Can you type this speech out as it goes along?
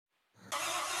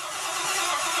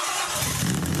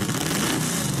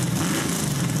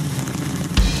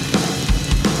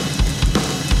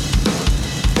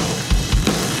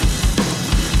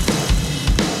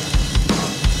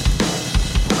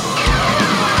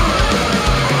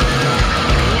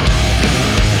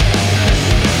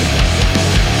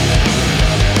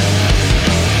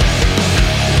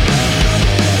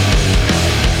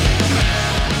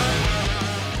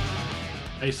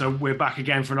So we're back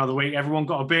again for another week. Everyone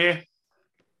got a beer?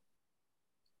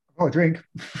 I've got a drink.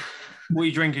 What are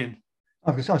you drinking?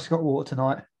 I've just got water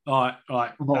tonight. All right.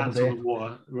 I'm not on Dan's the on the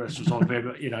water. The rest was on beer,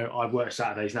 but I work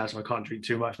Saturdays now, so I can't drink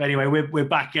too much. But anyway, we're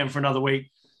back again for another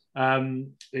week.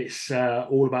 It's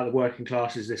all about the working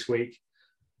classes this week,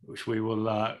 which we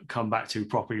will come back to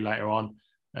properly later on.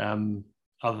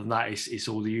 Other than that, it's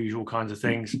all the usual kinds of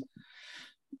things.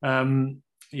 Nothing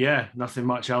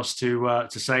much else to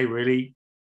say really.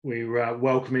 We're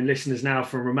welcoming listeners now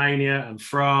from Romania and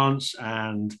France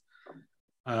and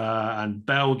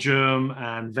Belgium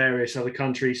and various other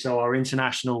countries. So our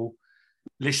international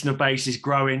listener base is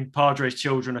growing. Padres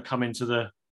children are coming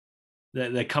to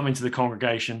they're coming to the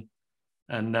congregation,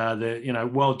 and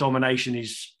the world domination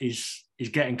is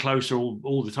getting closer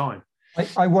all the time.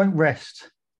 I won't rest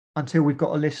until we've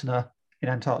got a listener in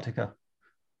Antarctica.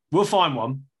 We'll find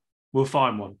one.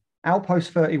 Outpost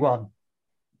 31.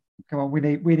 Come on, we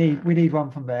need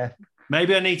one from there.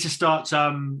 Maybe I need to start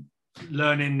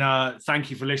learning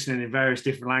thank you for listening in various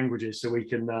different languages so we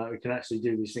can actually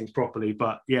do these things properly.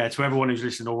 But yeah, to everyone who's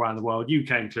listening all around the world,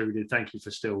 UK included, thank you for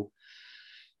still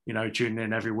tuning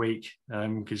in every week,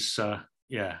 because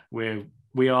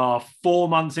we are 4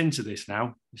 months into this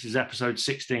now. This is episode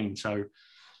 16, so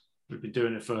we've been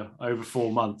doing it for over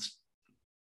 4 months.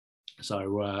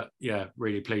 So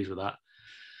really pleased with that.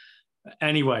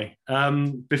 Anyway,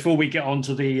 before we get on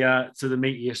to the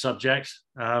meatier subject,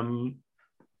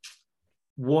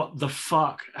 what the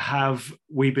fuck have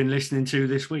we been listening to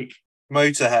this week?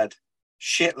 Motorhead.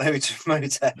 Shitloads of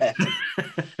Motorhead.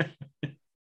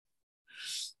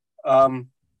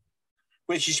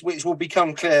 Which will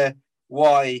become clear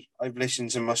why I've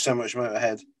listened to so much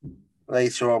Motorhead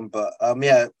later on. But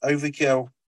Overkill.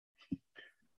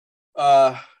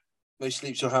 No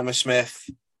Sleep Till Hammersmith.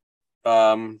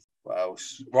 What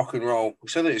else? Rock and Roll.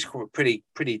 So that it's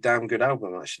pretty damn good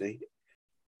album actually.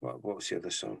 What was the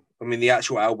other song? I mean, the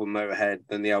actual album Motorhead,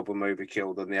 then the album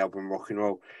Overkill, then the album Rock and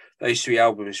Roll. Those 3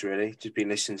 albums really. Just been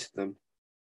listening to them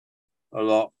a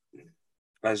lot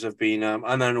as I've been,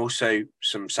 and then also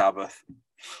some Sabbath,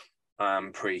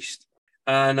 Priest,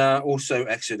 and also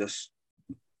Exodus.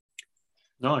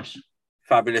 Nice.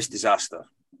 Fabulous Disaster.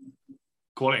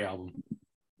 Quality album.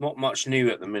 Not much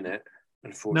new at the minute,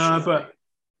 unfortunately. No, but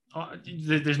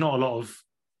there's not a lot of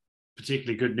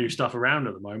particularly good new stuff around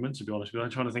at the moment, to be honest with you. I'm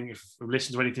trying to think if I've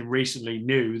listened to anything recently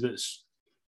new that's...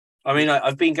 I mean,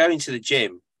 I've been going to the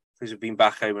gym because I've been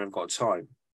back home and I've got time.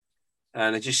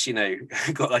 And I just,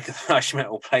 got like a thrash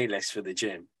metal playlist for the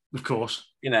gym. Of course.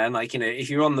 And if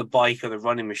you're on the bike or the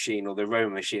running machine or the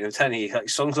rowing machine, I'm telling you, like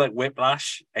songs like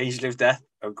Whiplash, Angel of Death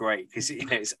are great because,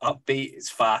 it's upbeat, it's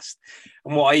fast.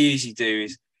 And what I usually do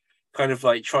is kind of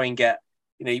like try and get,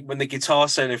 when the guitar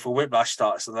solo for Whiplash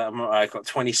starts, and I've got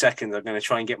 20 seconds, I'm going to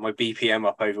try and get my BPM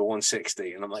up over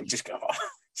 160. And I'm like, just go on,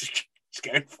 just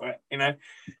go for it,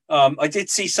 I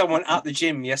did see someone at the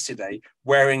gym yesterday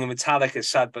wearing a Metallica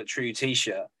Sad But True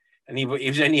t-shirt, and he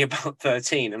was only about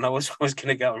 13, and I was going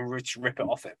to go and rip it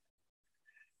off him.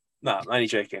 No, I'm only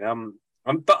joking.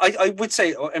 But I would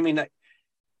say,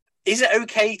 is it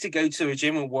okay to go to a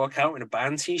gym and work out in a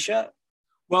band t-shirt?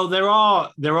 Well, there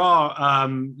are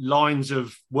lines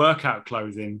of workout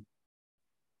clothing,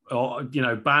 or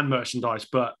band merchandise,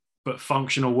 but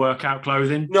functional workout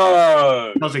clothing.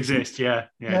 No, it does exist. Yeah.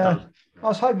 It does. I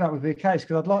was hoping that would be the case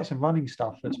because I'd like some running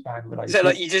stuff that's band related. Is it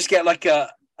like you just get like a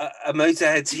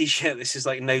Motorhead t-shirt? This is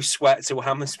like No Sweat Till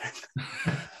Hammersmith.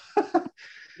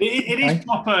 It is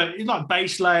proper. It's like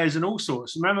base layers and all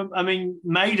sorts. Remember,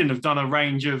 Maiden have done a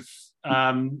range of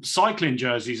cycling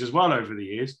jerseys as well over the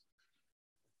years.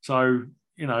 So,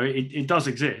 it does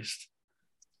exist.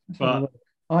 But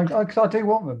I do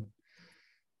want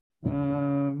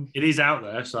them. It is out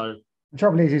there. So the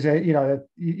trouble is you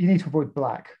need to avoid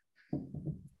black.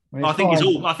 I think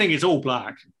it's all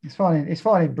black. It's fine. It's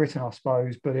fine in Britain, I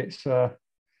suppose, but it's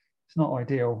not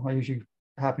ideal. I usually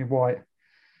have me white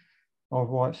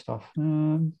stuff. It's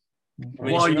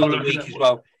another week as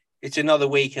well. It's another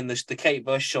week, and the Kate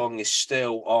Bush song is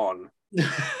still on.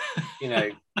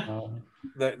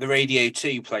 The Radio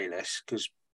 2 playlist, because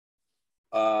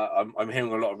I'm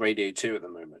hearing a lot of Radio 2 at the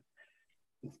moment.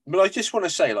 But I just want to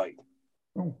say,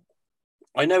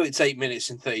 I know it's 8 minutes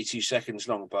and 32 seconds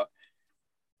long, but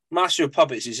Master of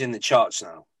Puppets is in the charts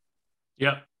now.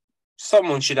 Yeah.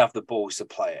 Someone should have the balls to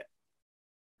play it.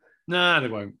 No, they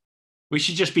won't. We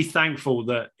should just be thankful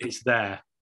that it's there.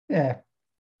 Yeah.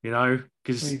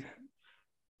 Because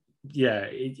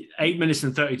 8 minutes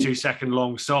and 32 second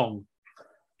long song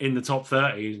in the top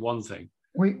 30 is one thing.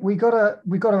 We gotta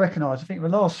recognise. I think the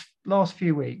last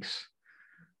few weeks,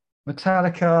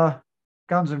 Metallica,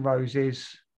 Guns N'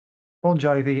 Roses, Bon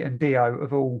Jovi, and Dio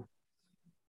have all,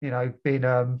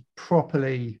 been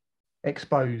properly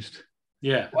exposed.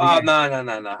 Yeah. Oh, no.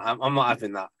 I'm not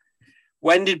having that.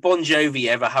 When did Bon Jovi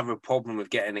ever have a problem with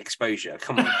getting exposure?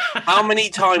 Come on. How many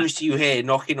times do you hear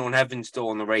Knocking on Heaven's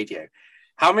Door on the radio?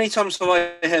 How many times have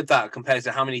I heard that compared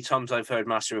to how many times I've heard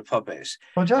Master of Puppets?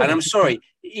 Bon Jovi. And I'm sorry,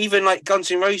 even like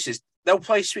Guns N' Roses, they'll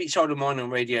play Sweet Child of Mine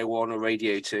on Radio 1 or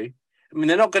Radio 2. I mean,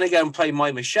 they're not going to go and play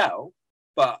My Michelle,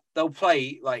 but they'll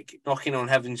play like Knocking on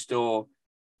Heaven's Door.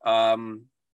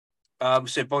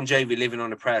 So Bon Jovi, Living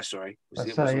on a Prayer, sorry.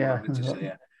 Yeah.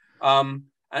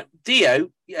 And Dio,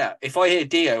 yeah, if I hear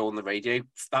Dio on the radio,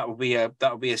 that would be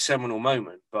a seminal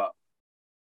moment. But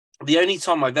the only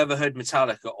time I've ever heard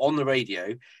Metallica on the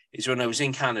radio is when I was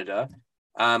in Canada.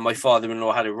 My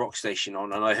father-in-law had a rock station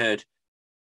on, and I heard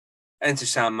Enter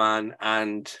Sandman,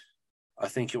 and I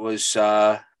think it was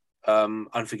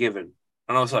Unforgiven,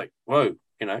 and I was like, whoa,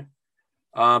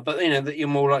 but that you're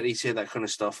more likely to hear that kind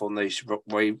of stuff on those rock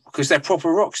because they're proper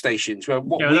rock stations. Where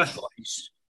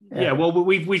yeah, well,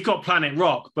 we've got Planet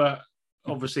Rock, but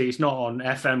obviously it's not on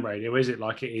FM radio, is it?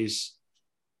 Like it is,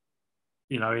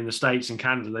 in the States and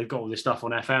Canada, they've got all this stuff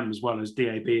on FM as well as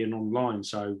DAB and online.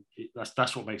 So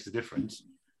that's what makes the difference.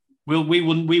 We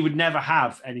would never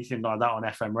have anything like that on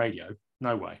FM radio.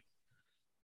 No way.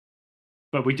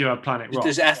 But we do have Planet Rock.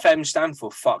 Does FM stand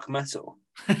for fuck metal?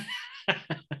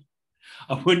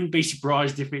 I wouldn't be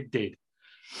surprised if it did.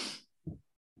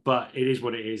 But it is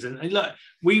what it is. And look,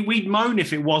 we'd moan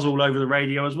if it was all over the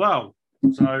radio as well.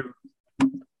 So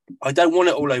I don't want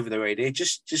it all over the radio.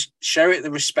 Just show it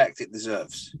the respect it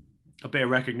deserves. A bit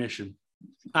of recognition.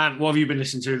 And what have you been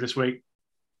listening to this week?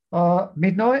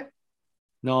 Midnight.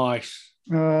 Nice.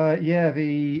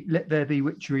 The Let There Be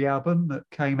Witchery album that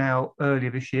came out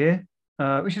earlier this year,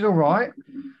 which is all right.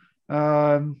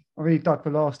 I really dug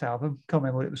the last album. Can't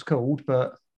remember what it was called,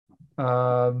 but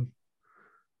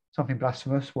something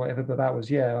blasphemous, whatever. But that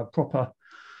was, a proper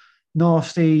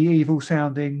nasty, evil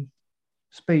sounding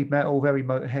speed metal, very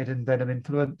Motorhead and Venom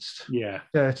influenced. Yeah,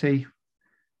 dirty.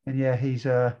 And he's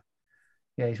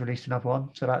released another one,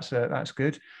 so that's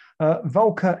good.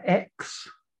 Volca X,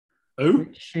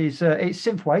 which is it's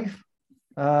synthwave,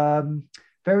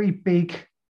 very big,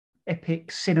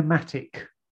 epic, cinematic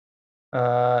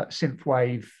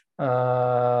synthwave.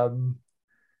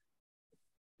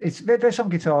 There's some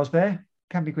guitars there,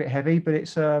 can be a bit heavy, but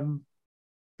it's so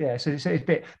it's a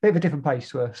bit of a different pace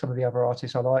to some of the other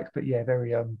artists I like, but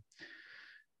very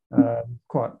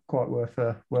quite worth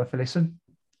a listen.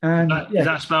 And is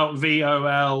that spelled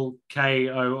VOLKOR?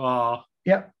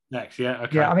 Yep. Next, yeah,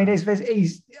 okay. Yeah, I mean,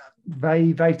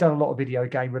 they've done a lot of video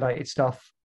game related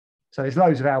stuff. So there's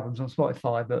loads of albums on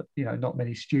Spotify, but not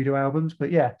many studio albums.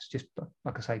 But it's just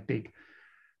like I say,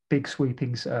 big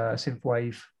sweeping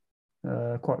synthwave,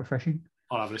 quite refreshing.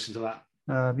 I'll have a listen to that.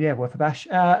 Worth a bash.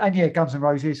 And Guns N'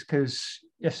 Roses, because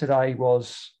yesterday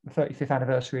was the 35th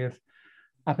anniversary of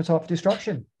Appetite for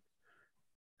Destruction.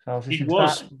 So I was listening to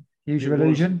that. Use Your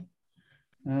Illusion.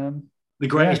 The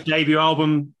greatest debut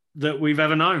album that we've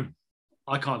ever known.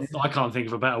 I can't think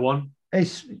of a better one.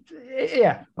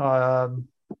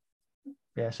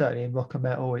 Certainly in rock and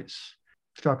metal, it's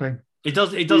struggling. It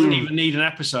doesn't even need an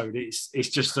episode. It's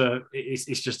just a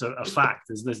fact.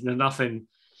 There's nothing.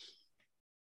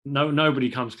 Nobody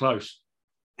comes close.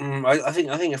 I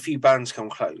think a few bands come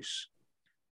close.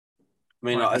 I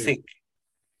mean, I think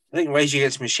Rage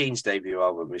Against the Machine's debut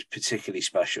album is particularly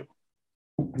special.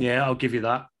 Yeah, I'll give you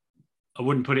that. I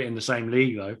wouldn't put it in the same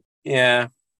league though. Yeah,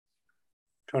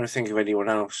 trying to think of anyone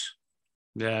else.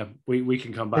 Yeah, we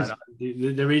can come back.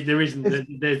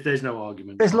 There's no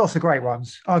argument. There's lots of great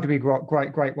ones, arguably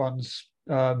great ones.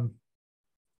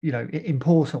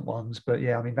 Important ones. But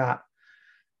I mean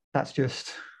that's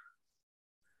just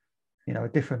a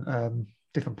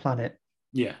different planet.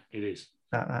 Yeah, it is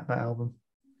that album.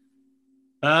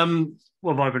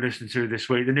 What have I been listening to this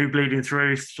week? The new Bleeding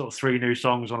Through, sort of 3 new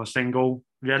songs on a single.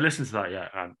 Yeah, listen to that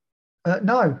yet, Anne?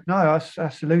 No,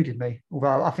 that's eluded me.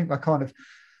 Although I think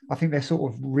their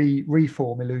sort of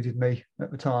reform eluded me at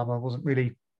the time. I wasn't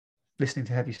really listening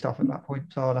to heavy stuff at that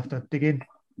point, so I'll have to dig in.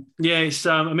 Yeah, it's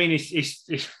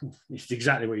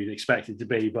exactly what you'd expect it to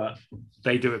be, but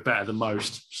they do it better than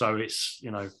most. So it's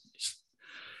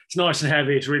nice and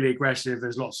heavy. It's really aggressive.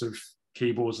 There's lots of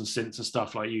keyboards and synths and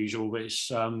stuff like usual, but it's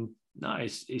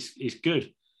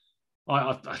good.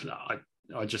 I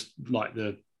just like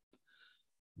the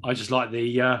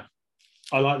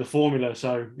formula,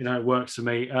 so it works for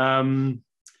me. Erne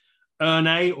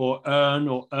or Ern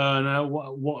or Erna,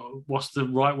 what's the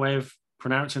right way of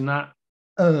pronouncing that?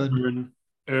 Ern.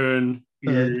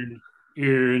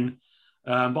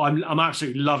 But I'm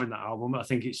absolutely loving that album. I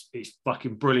think it's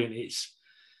fucking brilliant.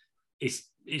 It's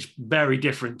very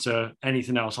different to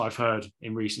anything else I've heard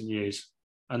in recent years,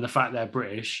 and the fact they're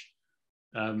British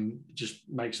just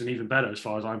makes them even better as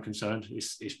far as I'm concerned.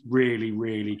 It's really,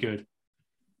 really good,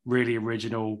 really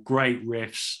original, great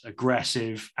riffs,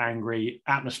 aggressive, angry,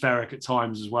 atmospheric at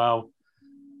times as well.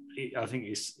 I think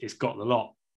it's got the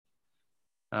lot,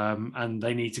 and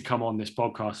they need to come on this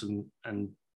podcast and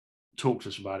talk to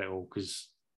us about it all, because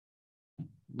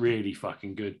really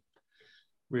fucking good,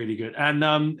 really good. And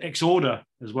Exorder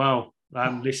as well, I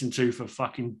haven't listened to for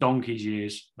fucking donkey's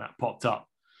years. That popped up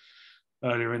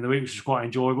earlier in the week, which was quite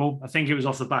enjoyable. I think it was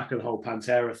off the back of the whole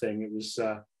Pantera thing. It was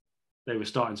they were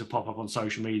starting to pop up on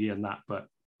social media and that. But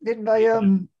didn't they?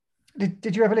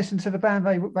 Did you ever listen to the band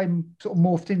they sort of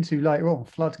morphed into later on,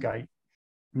 Floodgate?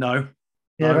 No.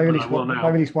 Yeah, no, they released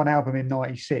one album in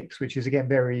 '96, which is again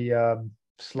very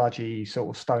sludgy,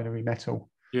 sort of stonery metal.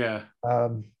 Yeah.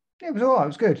 It was all right. It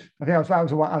was good. I think that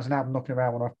was an album knocking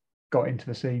around when I got into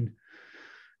the scene.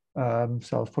 So I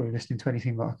was probably listening to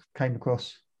anything that I came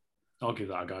across. I'll give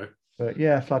that a go. But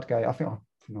yeah, Floodgate. I think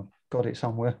I've got it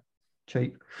somewhere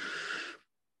cheap.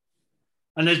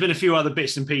 And there's been a few other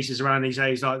bits and pieces around these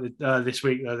days, like this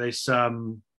week. There's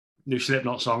new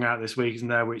Slipknot song out this week, isn't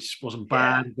there? Which wasn't bad.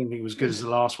 Yeah. I didn't think it was good as the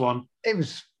last one. It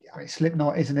was.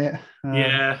 Slipknot, isn't it?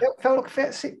 Yeah. It felt like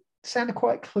it sounded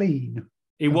quite clean.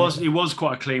 It was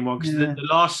quite a clean one, because the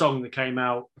last song that came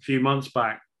out a few months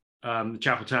back, the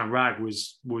Chapeltown Rag,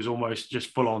 was almost just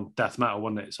full on death metal,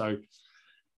 wasn't it? So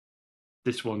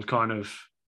this one's kind of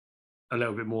a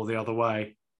little bit more the other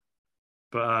way.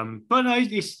 But no, I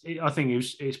think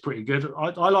it's pretty good.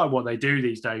 I like what they do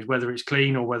these days, whether it's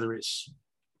clean or whether it's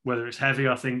heavy.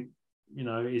 I think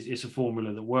it's a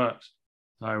formula that works.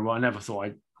 So I never thought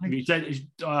I'd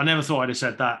have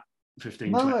said that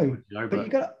 15. No, 20 years ago, but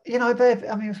you got I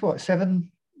mean, it's what,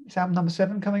 7? It's album number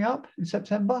 7 coming up in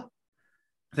September.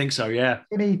 I think so. Yeah.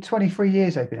 23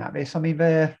 years they've been at this. I mean,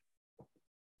 they're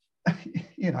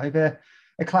they're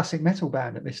a classic metal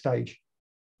band at this stage.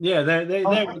 Yeah,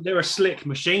 they're a slick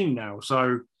machine now.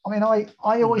 So I mean, I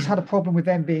always had a problem with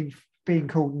them being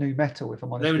called new metal. If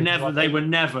I'm honest, they were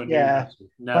never. Yeah,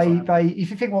 new metal. They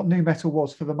if you think what new metal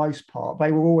was for the most part,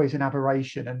 they were always an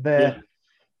aberration, and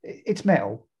it's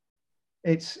metal.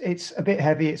 It's a bit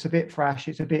heavy. It's a bit thrash.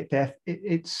 It's a bit death.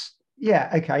 It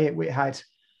had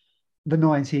the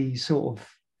 90s sort of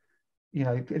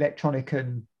electronic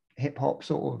and hip hop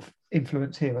sort of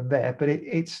influence here and there, but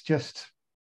it's just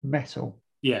metal.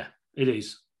 Yeah, it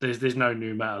is. There's no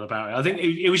new metal about it. I think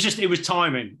it was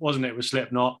timing, wasn't it, with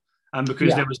Slipknot, and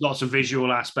because there was lots of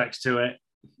visual aspects to it,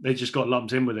 they just got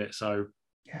lumped in with it. So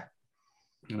yeah,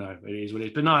 it is what it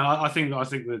is. But no, I think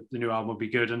the new album will be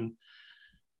good, and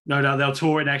no doubt they'll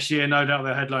tour it next year. No doubt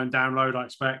they'll headline Download, I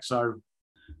expect. So,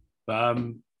 but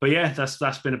yeah,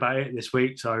 that's been about it this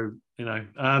week. So let's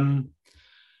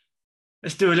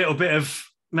do a little bit of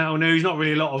metal news. Not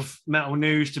really a lot of metal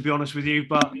news, to be honest with you,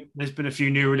 but there's been a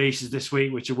few new releases this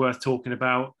week which are worth talking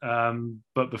about.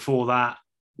 But before that,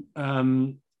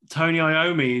 Tony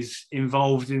Iommi is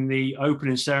involved in the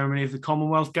opening ceremony of the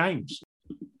Commonwealth Games.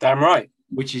 Damn right.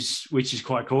 Which is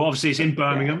quite cool. Obviously, it's in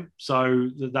Birmingham, so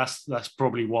that's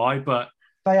probably why. But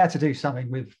they had to do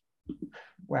something with,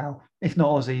 well, if not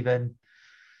Ozzy, then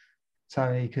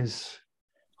Tony, because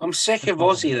I'm sick of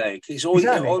Ozzy though. Because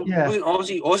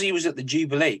Ozzy was at the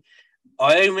Jubilee.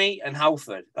 Iommi and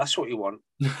Halford. That's what you want.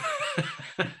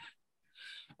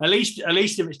 At least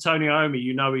if it's Tony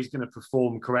Iommi, he's going to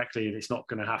perform correctly, and it's not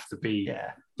going to have to be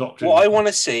Doctor. What I want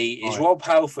to see is Rob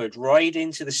Halford ride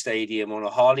into the stadium on a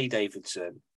Harley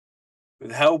Davidson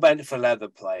with Hellbent for Leather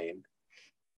playing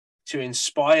to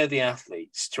inspire the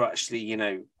athletes to actually,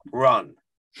 run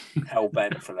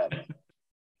Hellbent for Leather.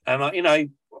 And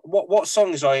what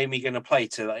song is Iommi going to play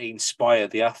to inspire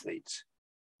the athletes?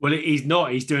 Well, he's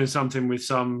not. He's doing something with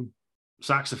some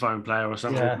saxophone player or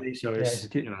something. Yeah. So it's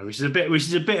which is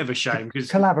a bit of a shame, because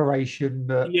collaboration.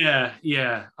 But yeah,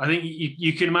 I think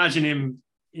you can imagine him,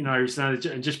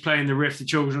 just playing the riff, "The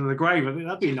Children of the Grave." I think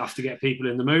that'd be enough to get people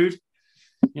in the mood.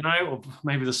 Or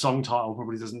maybe the song title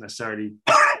probably doesn't necessarily.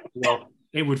 Well,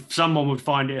 someone would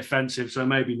find it offensive, so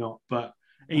maybe not. But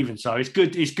even so, it's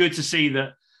good. It's good to see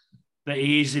that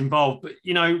he is involved. But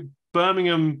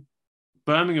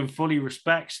Birmingham fully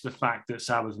respects the fact that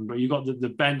Sabbath, but you've got the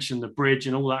bench and the bridge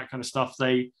and all that kind of stuff.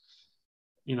 They're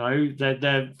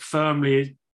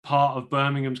firmly part of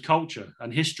Birmingham's culture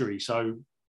and history. So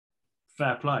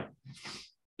fair play.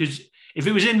 Because if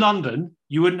it was in London,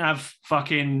 you wouldn't have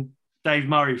fucking Dave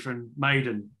Murray from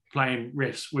Maiden playing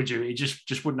riffs, would you? It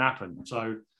just wouldn't happen.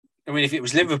 So I mean, if it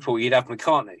was Liverpool, you'd have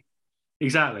McCartney.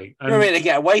 Exactly. You're ready to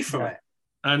get away from it.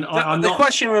 And the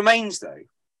question remains, though.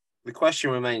 The question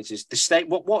remains: is the state?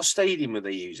 What stadium are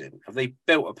they using? Have they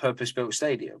built a purpose-built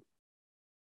stadium?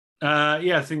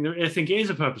 Yeah, I think it is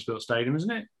a purpose-built stadium,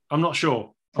 isn't it? I'm not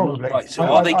sure. Probably. Right, so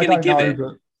are they going to give it?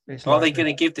 Are they like, going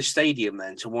to give the stadium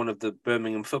then to one of the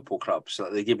Birmingham football clubs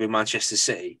like they give in Manchester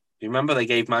City? You remember they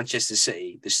gave Manchester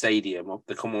City the stadium of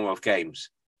the Commonwealth Games?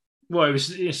 Well, it's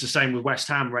the same with West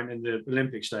Ham renting the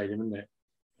Olympic Stadium, isn't it?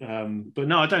 But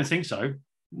no, I don't think so.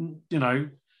 You know,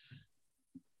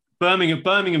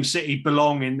 Birmingham City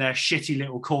belong in their shitty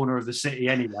little corner of the city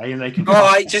anyway, and they can. All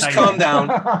right, just calm down.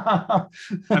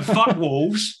 And fuck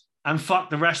Wolves and fuck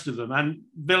the rest of them. And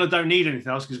Villa don't need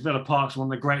anything else because Villa Park's one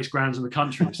of the greatest grounds in the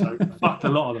country. So fuck a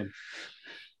lot of them.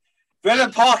 Villa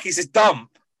Park is a dump.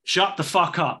 Shut the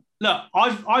fuck up. Look,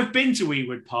 I've been to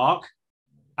Ewood Park,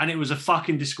 and it was a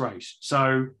fucking disgrace.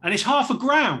 So, and it's half a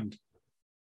ground.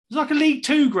 It's like a League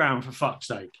Two ground, for fuck's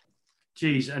sake.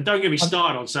 Jeez, and don't get me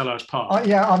started on Selhurst Park.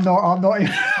 Yeah, I'm not.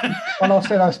 I love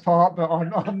Selhurst Park, but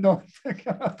I'm not.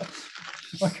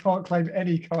 I can't claim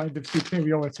any kind of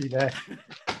superiority there.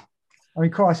 I mean,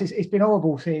 Christ, it's been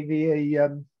horrible seeing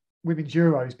the women's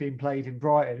Euros being played in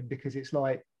Brighton because it's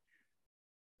like,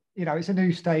 you know, it's a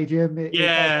new stadium.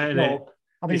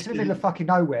 I mean, it's in the middle of fucking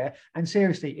nowhere, and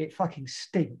seriously, it fucking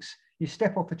stinks. You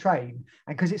step off the train,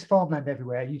 and because it's farmland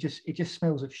everywhere, it just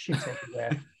smells of shit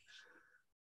everywhere.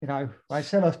 You know, like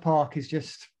Selhurst Park is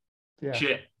just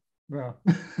shit. Well,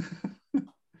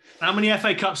 how many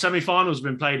FA Cup semi-finals have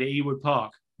been played at Ewood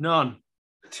Park? None.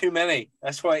 Too many.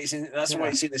 That's why it's in. Why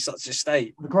it's in such a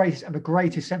state. The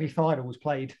greatest semi-final was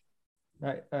played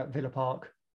at Villa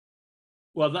Park.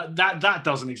 Well, that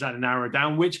doesn't exactly narrow it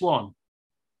down. Which one?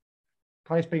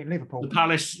 Palace beating Liverpool. The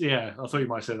Palace, yeah. I thought you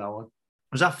might have said that one.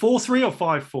 Was that 4-3 or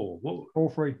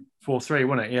 5-4? 4-3. 4-3,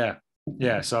 wasn't it? Yeah.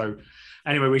 Yeah. So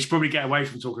anyway, we should probably get away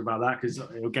from talking about that because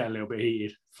it'll get a little bit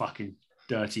heated. Fucking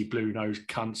dirty blue-nosed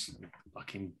cunts.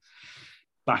 Fucking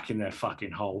back in their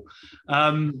fucking hole.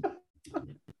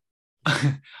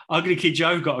 Ugly Kid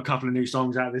Joe got a couple of new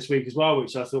songs out this week as well,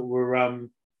 which I thought were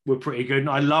pretty good. And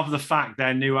I love the fact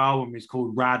their new album is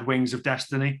called Rad Wings of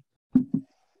Destiny.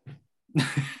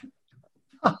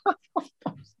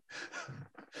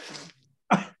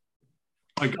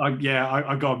 I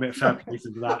got a bit fair play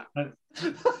to that.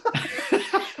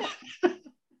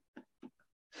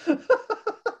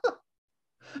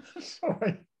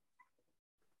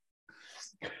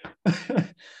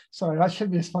 Sorry, that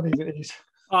shouldn't be as funny as it is.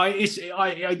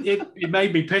 It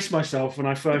made me piss myself when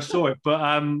I first saw it.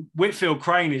 But Whitfield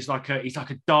Crane is he's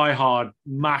like a diehard,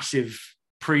 massive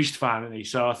Priest fan, isn't he?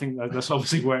 So I think that's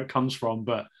obviously where it comes from.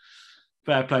 But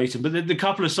fair play to him. But the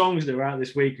couple of songs that are out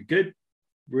this week are good,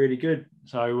 really good.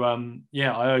 So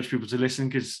I urge people to listen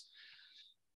because,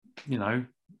 you know,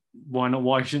 why not?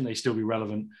 Why shouldn't they still be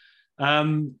relevant? A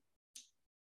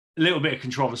little bit of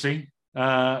controversy.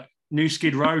 New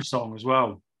Skid Row song as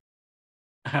well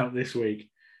out this week.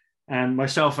 And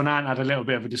myself and Ant had a little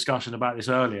bit of a discussion about this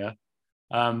earlier.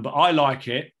 But I like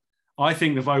it. I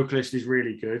think the vocalist is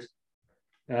really good.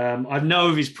 I know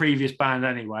of his previous band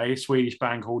anyway, a Swedish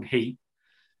band called Heat.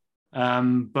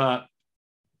 But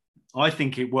I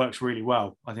think it works really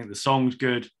well. I think the song's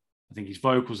good. I think his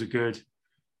vocals are good.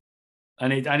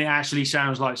 And it actually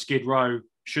sounds like Skid Row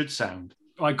should sound.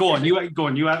 Right, go on. You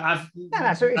have.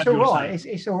 No, so it's all right.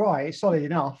 It's all right. It's solid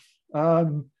enough. I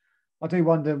do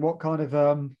wonder what kind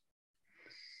of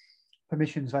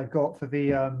permissions they've got for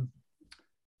the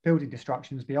building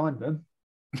destructions behind them.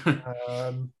 But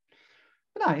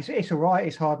no, it's all right.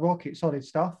 It's hard rock. It's solid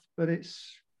stuff. But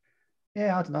it's, I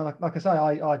don't know. Like I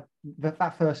say,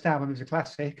 that first album is a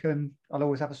classic, and I'll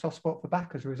always have a soft spot for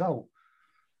back as a result.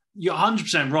 You're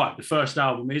 100% right. The first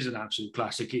album is an absolute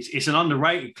classic. It's an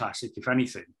underrated classic, if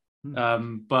anything.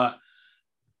 But,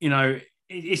 you know,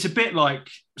 it's a bit like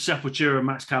Sepultura and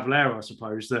Max Cavalera, I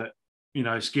suppose, that, you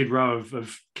know, Skid Row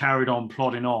have carried on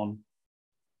plodding on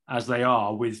as they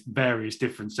are with various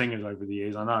different singers over the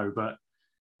years, I know. But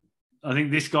I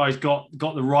think this guy's got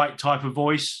the right type of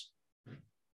voice,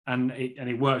 and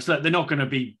it works. Look, they're not going to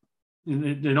be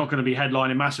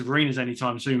headlining massive arenas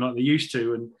anytime soon like they used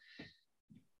to, and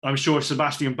I'm sure if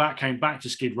Sebastian Bach came back to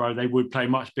Skid Row, they would play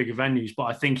much bigger venues, but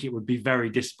I think it would be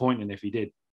very disappointing if he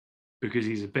did, because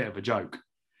he's a bit of a joke.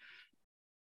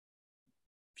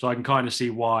 So I can kind of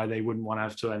see why they wouldn't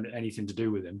want to have anything to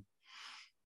do with him.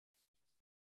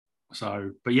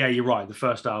 So, but yeah, you're right. The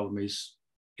first album it's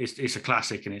a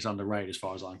classic and it's underrated as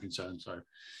far as I'm concerned. So,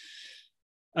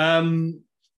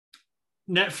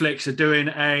 Netflix are doing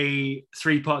a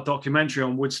 3-part documentary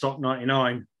on Woodstock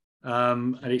 '99.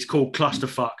 And it's called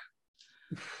Clusterfuck.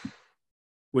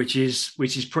 which is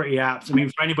pretty apt. I mean,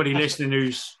 for anybody listening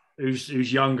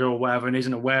who's younger or whatever and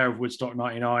isn't aware of Woodstock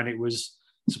 '99, it was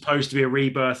supposed to be a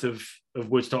rebirth of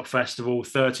Woodstock Festival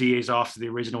 30 years after the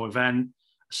original event,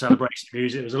 celebration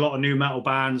music. There was a lot of new metal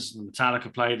bands, and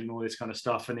Metallica played and all this kind of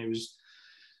stuff, and it was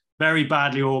very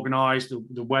badly organised.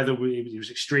 The weather, it was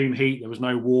extreme heat. There was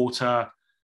no water,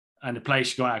 and the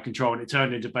place got out of control, and it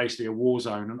turned into basically a war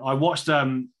zone. And I watched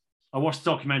a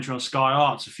documentary on Sky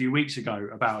Arts a few weeks ago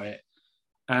about it,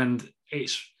 and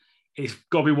it's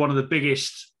got to be one of the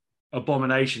biggest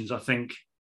abominations I think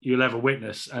you'll ever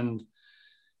witness. And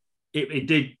it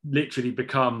did literally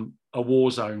become a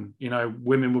war zone. You know,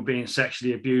 women were being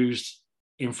sexually abused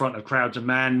in front of crowds of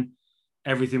men.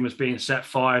 Everything was being set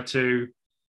fire to.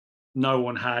 No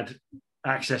one had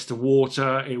access to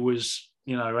water. It was,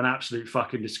 you know, an absolute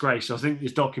fucking disgrace. So I think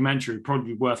this documentary would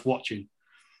probably be worth watching.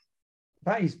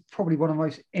 That is probably one of the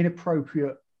most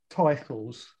inappropriate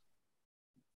titles.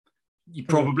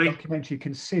 Probably documentary,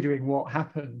 considering what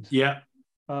happened. Yeah.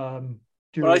 But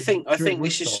I think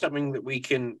this is something that we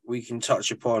can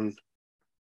touch upon.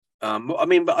 I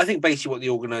mean, but I think basically what the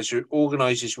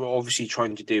organizers were obviously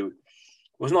trying to do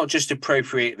was not just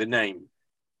appropriate the name,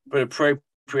 but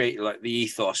appropriate like the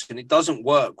ethos, and it doesn't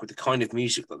work with the kind of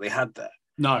music that they had there.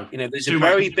 No, you know, there's a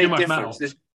very big difference.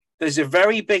 There's a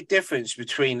very big difference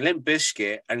between Limp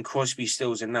Bizkit and Crosby,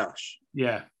 Stills and Nash.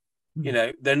 Yeah, you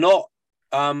know, they're not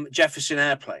Jefferson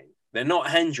Airplane. They're not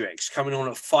Hendrix coming on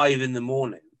at 5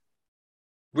 a.m,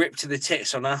 ripped to the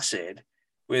tits on acid,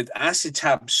 with acid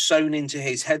tabs sewn into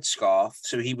his headscarf,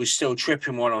 so he was still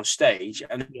tripping while on stage,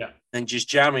 and then just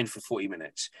jamming for 40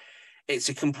 minutes. It's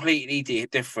a completely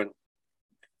different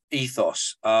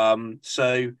ethos.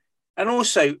 So, and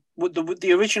also,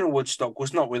 the original Woodstock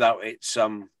was not without its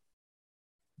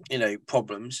you know,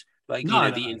 problems. Like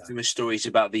the infamous stories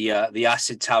about the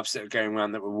acid tabs that are going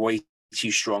around that were way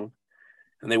too strong.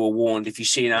 And they were warned, if you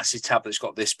see an acid tab that's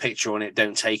got this picture on it,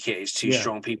 don't take it. It's too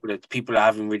strong. People are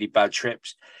having really bad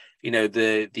trips. You know,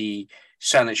 the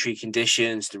sanitary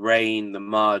conditions, the rain, the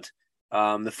mud,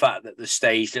 the fact that the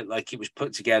stage looked like it was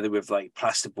put together with like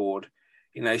plasterboard,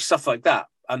 you know, stuff like that.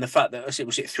 And the fact that it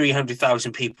was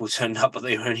 300,000 people turned up, but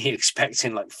they were only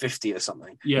expecting like 50 or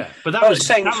something. Yeah, but that was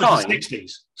the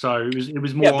 60s, so it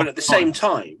was more. Yeah, but at the same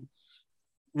time,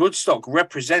 Woodstock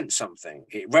represents something.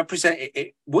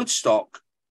 Woodstock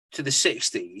to the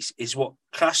 60s is what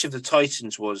Clash of the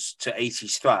Titans was to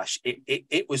 80s thrash.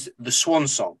 It was the swan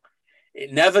song.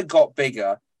 It never got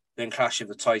bigger than Clash of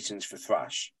the Titans for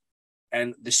thrash.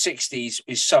 And the 60s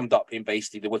is summed up in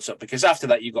basically the Woodstock, because after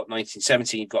that you've got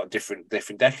 1970, you've got a different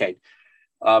decade.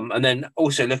 And then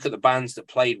also look at the bands that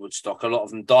played Woodstock. A lot of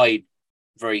them died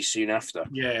very soon after.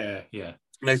 Yeah.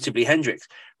 Notably Hendrix.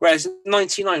 Whereas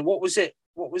 99, what was it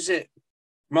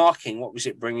marking? What was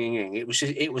it bringing in? It was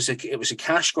a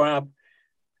cash grab.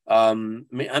 But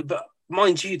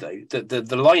mind you, though,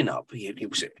 the lineup, it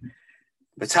was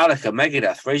Metallica,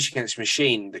 Megadeth, Rage Against the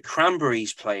Machine, the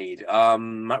Cranberries played.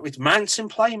 Did Manson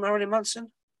play? Marilyn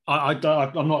Manson? I'm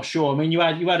not sure. I mean, you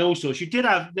had all sorts.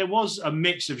 There was a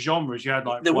mix of genres. You had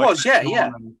like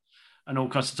and all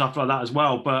kinds of stuff like that as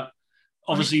well. But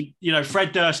obviously, you know,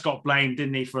 Fred Durst got blamed,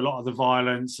 didn't he, for a lot of the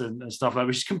violence and stuff like that,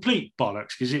 which is complete bollocks,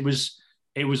 because it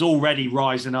was already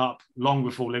rising up long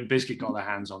before Limp Bizkit got their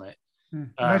hands on it.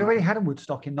 They'd already had a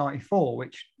Woodstock in '94,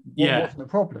 which wasn't a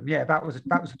problem. Yeah, that was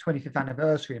the 25th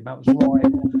anniversary, and that was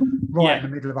right in the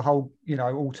middle of a whole, you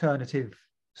know, alternative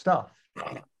stuff.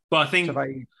 But I think,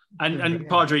 and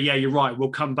Padre, yeah, you're right. We'll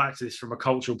come back to this from a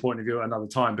cultural point of view at another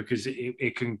time, because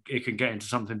it can get into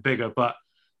something bigger. But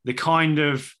the kind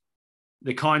of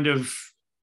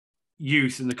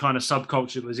youth and the kind of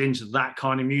subculture that was into that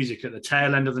kind of music at the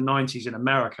tail end of the 90s in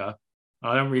America,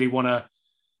 I don't really want to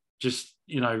just,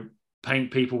 you know,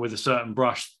 paint people with a certain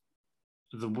brush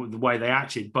the way they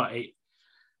acted, but I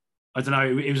don't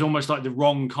know, it was almost like the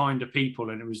wrong kind of people,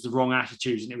 and it was the wrong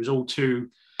attitudes, and it was all too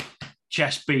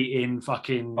chest beating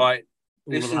fucking. Right,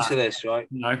 listen to this, right?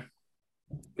 No,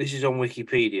 this is on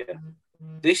Wikipedia.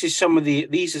 These are some of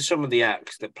the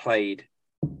acts that played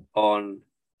on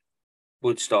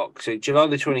Woodstock. So July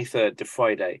the 23rd, the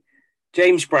Friday.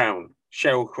 James Brown,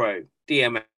 Sheryl Crow,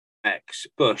 DMX,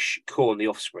 Bush, Korn, The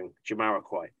Offspring,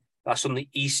 Jamiroquai. That's on the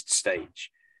east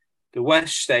stage. The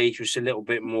west stage was a little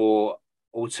bit more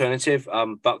alternative.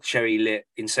 Buckcherry Lit,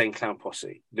 Insane Clown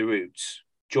Posse, The Roots,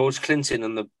 George Clinton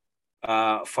and the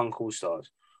Funk All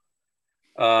Stars.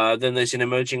 Then there's an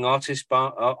emerging artist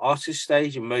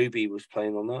stage, and Moby was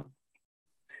playing on that.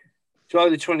 July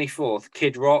the 24th,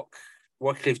 Kid Rock,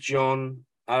 Wycliffe Jean,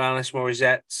 Alanis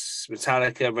Morissette,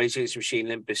 Metallica, Rage Against the Machine,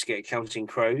 Limp Bizkit, Counting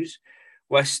Crows.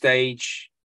 West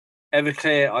Stage,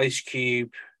 Everclear, Ice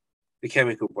Cube, the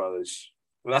Chemical Brothers.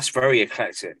 Well, that's very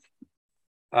eclectic.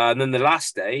 And then the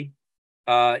last day,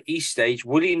 East Stage,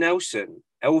 Willie Nelson,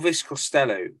 Elvis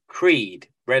Costello, Creed,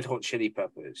 Red Hot Chili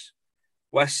Peppers.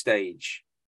 West Stage,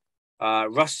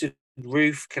 Rusted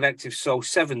Roof, Collective Soul,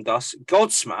 Seven Dust,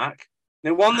 Godsmack.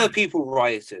 No wonder people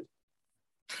rioted.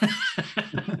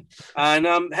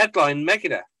 And headline,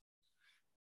 Megadeth.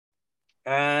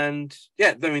 And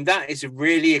yeah, I mean, that is a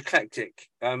really eclectic.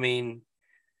 I mean,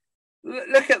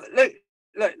 look at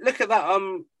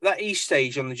that East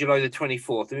Stage on the July the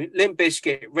 24th. I mean, Limp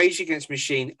Bizkit, Rage Against the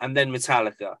Machine, and then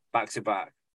Metallica back to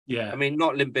back. Yeah. I mean,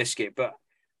 not Limp Bizkit, but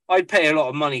I'd pay a lot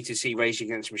of money to see Rage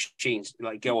Against the Machine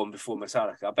like go on before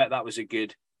Metallica. I bet that was a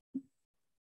good.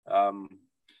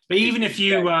 But even if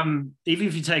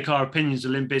you take our opinions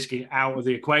of Limp Bizkit out of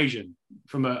the equation,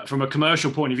 from a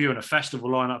commercial point of view and a festival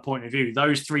lineup point of view,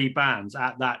 those three bands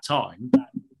at that time,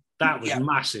 that was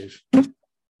massive.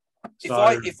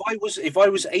 If I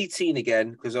was 18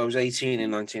 again, because I was 18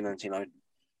 in 1999,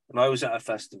 and I was at a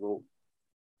festival,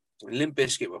 and Limp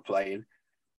Bizkit were playing,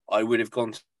 I would have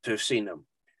gone to have seen them.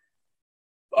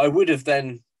 I would have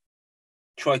then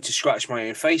tried to scratch my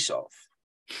own face off,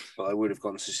 but I would have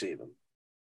gone to see them.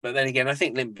 But then again, I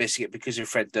think Limp Bizkit, because of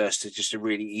Fred Durst, is just a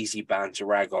really easy band to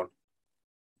rag on.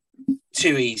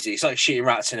 Too easy. It's like shooting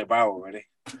rats in a barrel, really.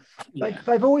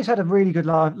 They've always had a really good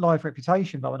live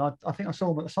reputation, though, and I think I saw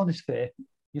them at the Sonisphere,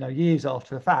 years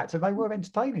after the fact, and they were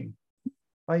entertaining.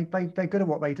 They're good at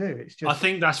what they do. It's just, I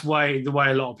think that's the way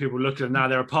a lot of people look at them now.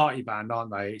 They're a party band,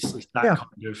 aren't they? It's that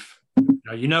kind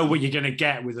of, you know what you're going to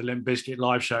get with a Limp Bizkit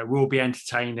live show. We'll be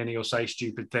entertained and he'll say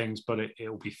stupid things, but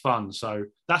it'll be fun. So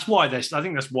that's why I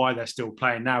think that's why they're still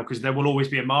playing now, because there will always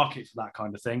be a market for that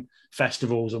kind of thing,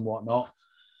 festivals and whatnot.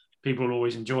 People will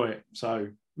always enjoy it. So, I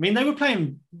mean, they were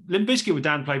playing, Limp Bizkit were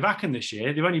down to play Wacken this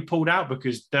year. They've only pulled out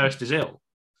because Durst is ill.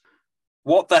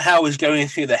 What the hell is going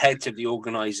through the heads of the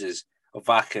organisers of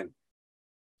Wacken?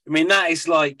 I mean, that's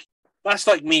like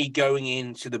me going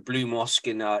into the Blue Mosque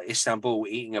in Istanbul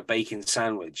eating a bacon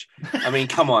sandwich. I mean,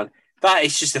 come on. That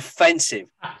is just offensive.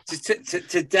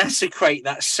 To desecrate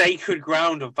that sacred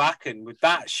ground of Wacken with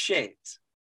that shit.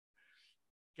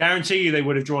 Guarantee you they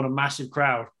would have drawn a massive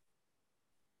crowd.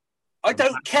 I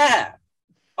don't care.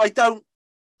 I don't.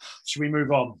 Should we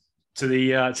move on to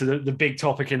the big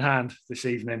topic in hand this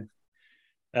evening?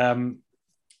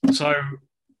 So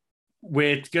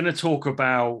we're going to talk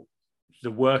about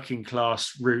the working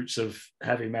class roots of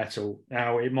heavy metal.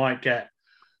 Now, it might get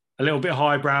a little bit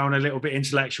highbrow and a little bit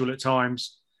intellectual at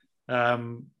times,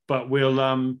 but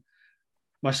we'll,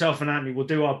 myself and Anthony will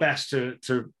do our best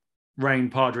to rein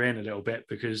Padre in a little bit,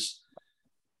 because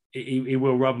he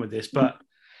will run with this. But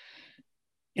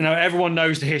everyone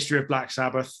knows the history of Black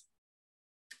Sabbath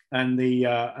and the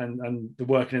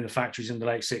working in the factories in the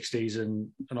late 60s, and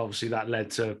obviously that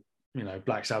led to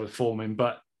Black Sabbath forming.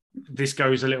 But this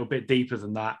goes a little bit deeper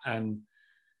than that, and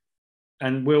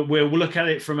we'll look at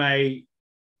it from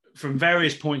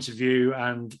various points of view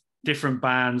and different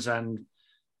bands and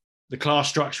the class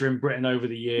structure in Britain over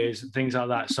the years and things like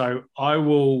that. So I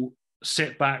will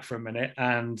sit back for a minute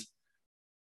and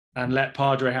let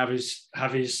Padre have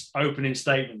his opening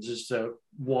statements as to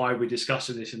why we're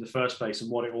discussing this in the first place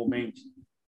and what it all means.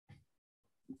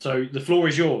 So the floor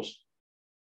is yours.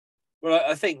 Well,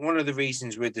 I think one of the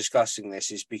reasons we're discussing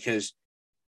this is because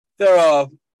there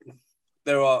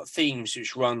are themes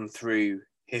which run through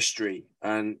history,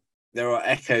 and there are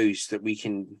echoes that we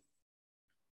can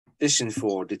listen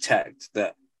for, detect,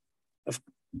 that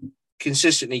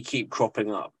consistently keep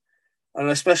cropping up. And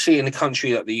especially in a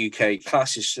country like the UK,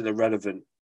 class is still a relevant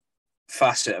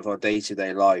facet of our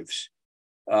day-to-day lives.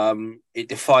 It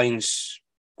defines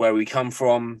where we come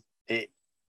from.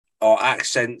 Our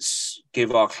accents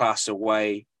give our class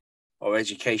away, our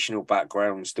educational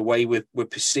backgrounds, the way we're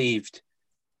perceived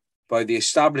by the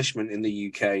establishment in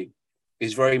the UK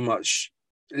is very much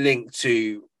linked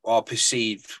to our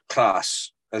perceived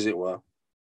class, as it were.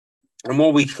 And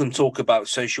while we can talk about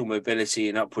social mobility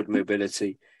and upward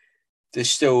mobility,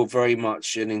 there's still very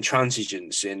much an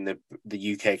intransigence in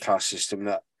the UK class system,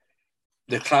 that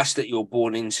the class that you're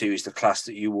born into is the class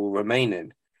that you will remain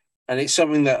in. And it's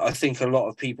something that I think a lot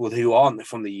of people who aren't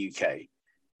from the UK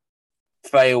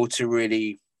fail to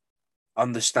really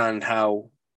understand how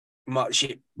much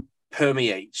it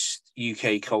permeates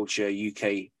UK culture,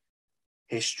 UK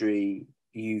history,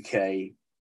 UK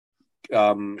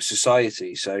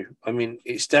society. So, I mean,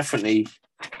 it's definitely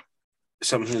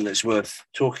something that's worth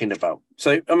talking about.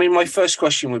 So, I mean, my first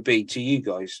question would be to you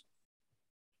guys: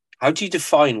 how do you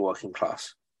define working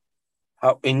class?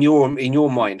 How, in your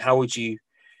mind, how would you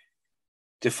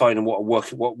defining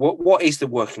what is the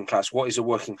working class? What is a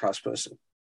working class person?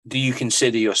 Do you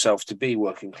consider yourself to be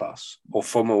working class or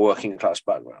from a working class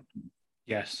background?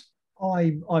 Yes.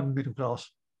 I'm middle class.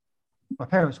 My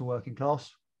parents were working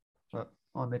class, but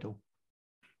I'm middle.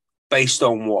 Based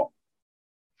on what?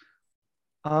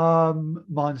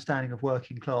 My understanding of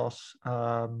working class,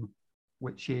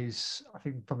 which is, I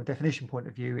think, from a definition point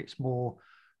of view, it's more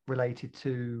related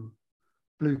to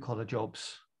blue collar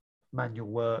jobs, manual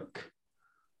work,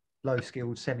 low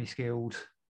skilled, semi skilled,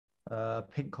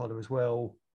 pink collar as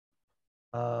well,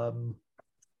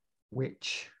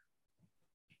 which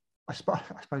I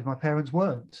suppose my parents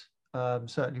weren't.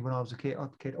 Certainly when I was a kid.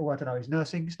 Oh, I don't know. Is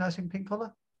nursing pink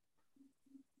collar?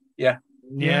 Yeah.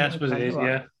 Yeah, I suppose it is. Right.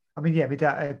 Yeah. I mean, yeah,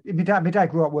 my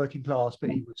dad grew up working class, but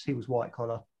he was white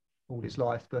collar all his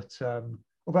life. But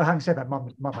although having said that,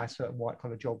 mum had certain white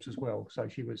collar jobs as well, so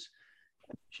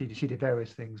she did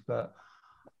various things. But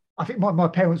I think my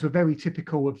parents were very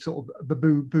typical of sort of the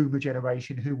boomer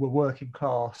generation who were working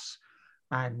class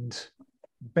and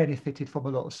benefited from a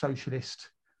lot of socialist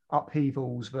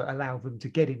upheavals that allowed them to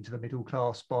get into the middle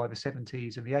class by the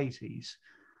 70s and the 80s.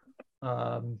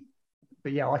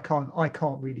 But yeah, I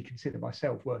can't really consider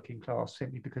myself working class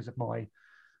simply because of my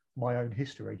own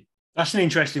history. That's an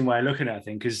interesting way of looking at it, I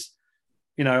think, because,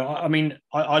 you know, I mean,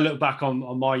 I look back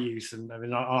on my youth, and I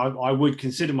mean, I would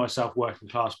consider myself working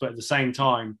class, but at the same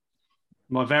time,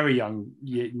 my very young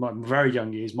years,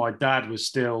 my dad was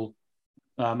still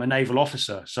a naval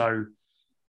officer. So,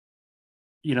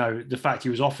 you know, the fact he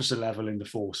was officer level in the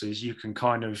forces, you can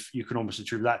almost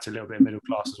attribute that to a little bit of middle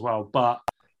class as well. But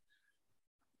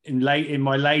in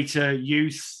my later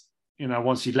youth, you know,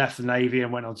 once he left the Navy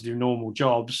and went on to do normal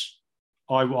jobs,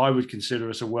 I would consider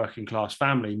us a working class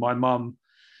family. My mum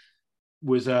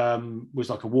was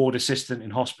like a ward assistant in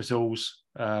hospitals,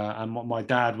 and my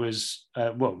dad was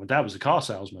a car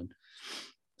salesman.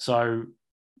 So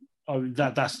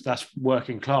that's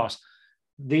working class.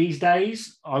 These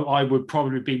days, I would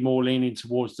probably be more leaning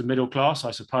towards the middle class,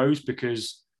 I suppose,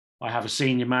 because I have a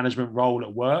senior management role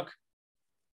at work.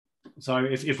 So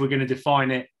if we're going to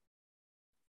define it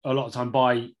a lot of time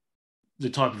by the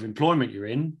type of employment you're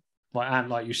in,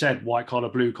 like you said, white collar,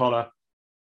 blue collar,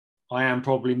 I am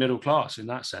probably middle class in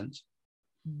that sense.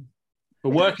 But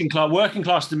working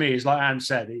class to me is, like Anne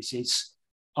said, it's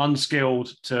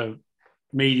unskilled to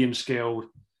medium skilled,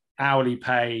 hourly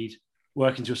paid,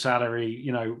 working to a salary,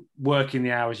 you know, working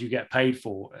the hours you get paid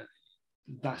for.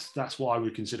 That's what I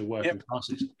would consider working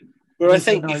classes. Well, I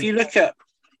think if you look at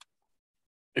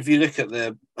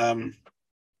the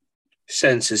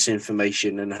census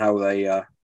information and how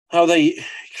they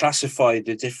classify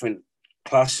the different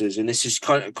classes, and this is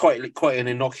quite an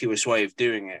innocuous way of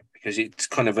doing it, because it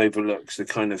kind of overlooks the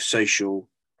kind of social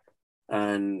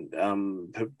and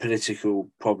political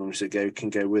problems that can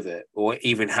go with it, or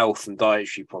even health and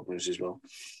dietary problems as well.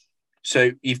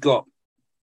 So you've got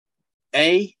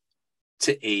A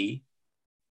to E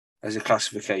as a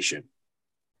classification.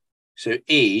 So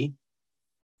E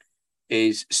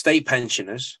is state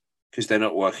pensioners, because they're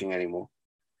not working anymore,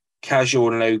 casual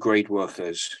and low-grade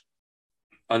workers,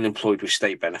 unemployed with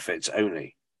state benefits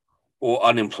only, or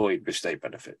unemployed with state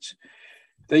benefits.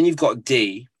 Then you've got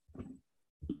D,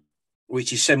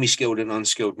 which is semi-skilled and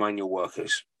unskilled manual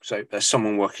workers. So there's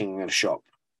someone working in a shop,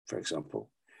 for example.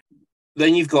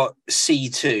 Then you've got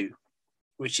C2,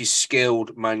 which is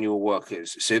skilled manual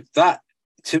workers. So that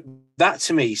to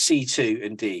me, C2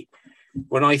 and D,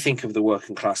 when I think of the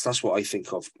working class, that's what I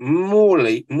think of.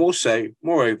 Moreover,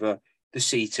 the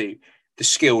C2, the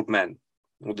skilled men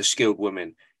or the skilled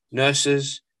women,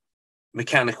 nurses,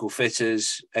 mechanical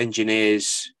fitters,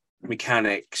 engineers,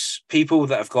 mechanics, people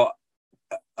that have got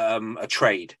a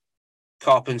trade,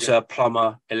 carpenter,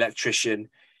 plumber, electrician.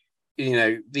 You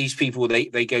know, these people,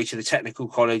 they go to the technical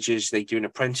colleges, they do an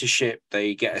apprenticeship,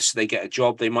 they get a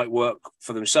job. They might work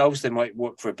for themselves, they might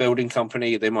work for a building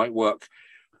company, they might work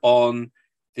on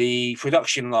the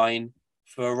production line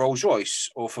for Rolls-Royce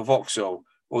or for Vauxhall,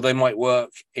 or they might work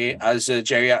as a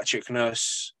geriatric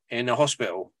nurse in a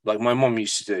hospital, like my mom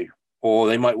used to do, or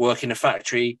they might work in a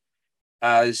factory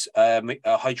as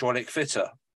a hydraulic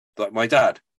fitter, like my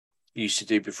dad used to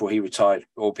do before he retired,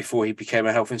 or before he became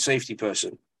a health and safety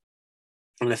person.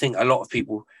 And I think a lot of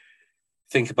people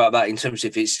think about that in terms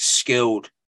of it's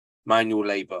skilled manual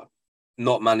labor,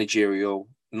 not managerial,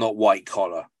 not white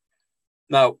collar.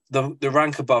 Now, the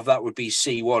rank above that would be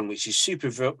C1, which is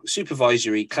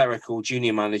supervisory, clerical,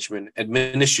 junior management,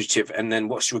 administrative, and then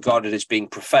what's regarded as being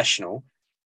professional.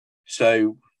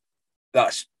 So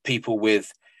that's people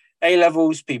with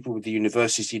A-levels, people with the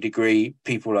university degree,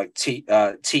 people like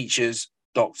teachers,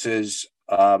 doctors,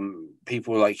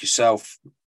 people like yourself,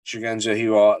 Tregenza,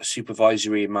 who are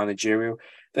supervisory and managerial.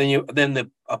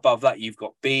 Above that you've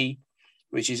got B,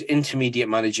 which is intermediate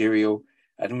managerial,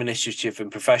 administrative,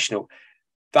 and professional.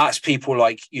 That's people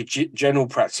like your general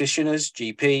practitioners,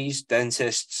 GPs,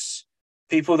 dentists,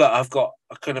 people that have got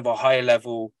a kind of a higher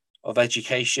level of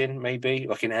education, maybe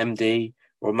like an MD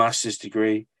or a master's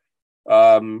degree.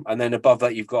 And then above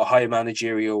that, you've got higher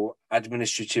managerial,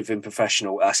 administrative, and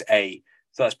professional. That's A.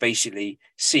 So that's basically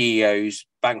CEOs,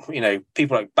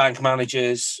 people like bank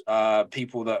managers,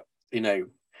 people that,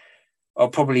 are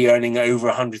probably earning over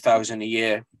 100,000 a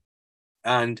year.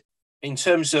 And in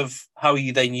terms of how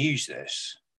you then use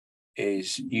this,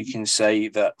 is you can say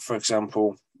that, for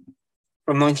example,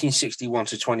 from 1961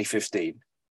 to 2015,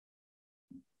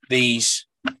 these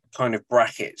kind of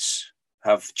brackets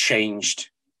have changed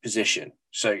position.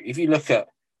 So if you look at,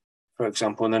 for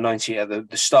example, at the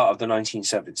start of the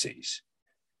 1970s,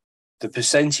 the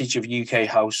percentage of UK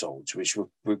households which were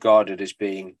regarded as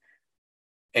being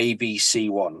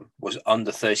ABC1 was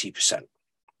under 30%,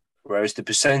 whereas the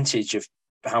percentage of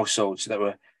households that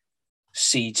were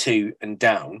C2 and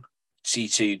down,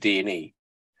 C2, D and E,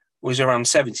 was around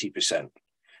 70%.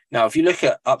 Now, if you look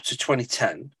at up to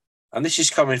 2010, and this is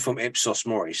coming from Ipsos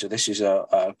Mori, so this is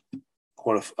a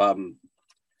quantified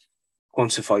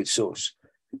source,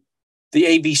 the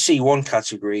ABC1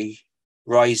 category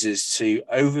rises to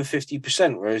over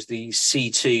 50%, whereas the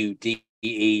C2, DE,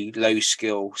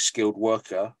 skilled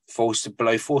worker falls to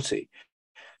below 40.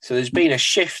 So there's been a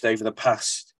shift over the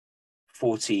past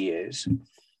 40 years.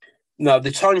 Now,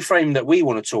 the time frame that we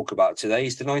want to talk about today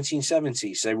is the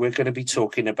 1970s. So we're going to be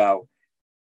talking about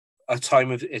a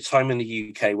time in the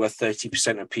UK where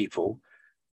 30% of people,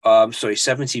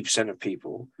 70% of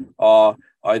people are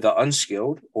either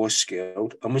unskilled or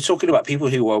skilled. And we're talking about people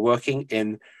who are working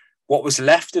in what was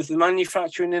left of the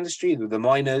manufacturing industry, the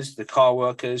miners, the car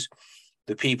workers,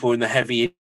 the people in the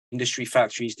heavy industry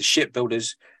factories, the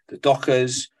shipbuilders, the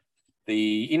dockers,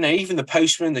 even the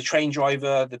postman, the train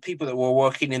driver, the people that were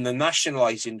working in the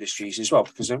nationalized industries as well,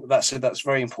 because that's a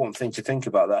very important thing to think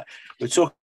about. That we're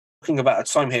talking about a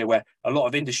time here where a lot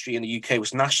of industry in the UK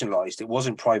was nationalized; it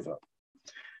wasn't private.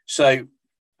 So,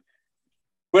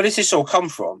 where does this all come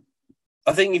from?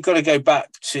 I think you've got to go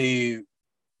back to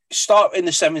start in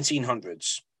the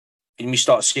 1700s, and you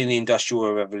start seeing the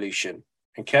Industrial Revolution.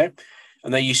 Okay,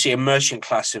 and then you see a merchant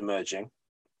class emerging.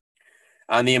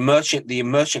 And the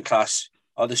merchant class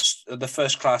are the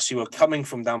first class who are coming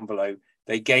from down below.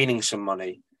 They're gaining some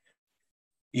money.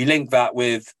 You link that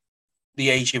with the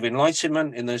Age of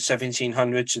Enlightenment in the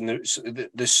 1700s and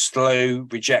the slow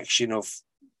rejection of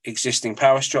existing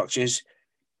power structures.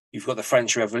 You've got the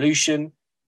French Revolution.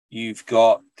 You've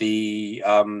got the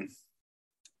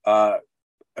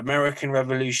American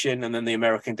Revolution, and then the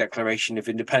American Declaration of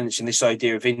Independence, and this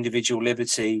idea of individual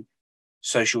liberty,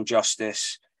 social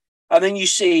justice. And then you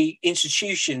see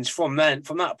institutions from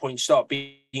that point start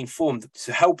being formed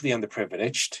to help the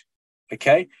underprivileged,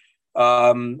 okay,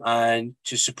 and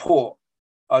to support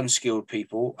unskilled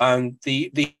people. And the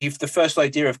first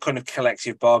idea of kind of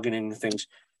collective bargaining and things.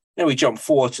 Then we jump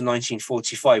forward to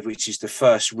 1945, which is the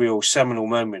first real seminal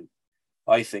moment,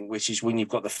 I think, which is when you've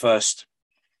got the first.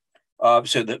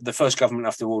 The first government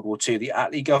after World War II, the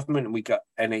Attlee government, and we got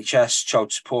NHS,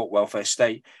 child support, welfare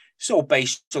state. It's all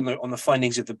based on the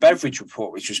findings of the Beveridge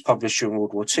Report, which was published during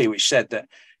World War II, which said that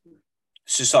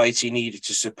society needed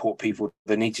to support people.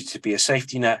 There needed to be a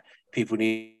safety net. People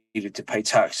needed to pay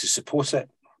tax to support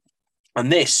it.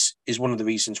 And this is one of the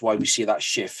reasons why we see that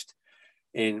shift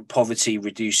in poverty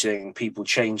reducing, people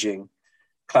changing,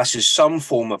 classes some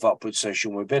form of upward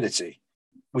social mobility.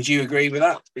 Would you agree with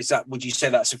that? Would you say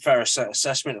that's a fair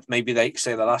assessment of maybe they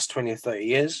say the last 20 or 30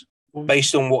 years?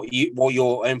 Based on what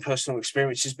your own personal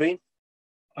experience has been?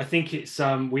 I think it's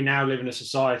we now live in a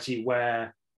society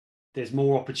where there's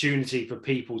more opportunity for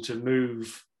people to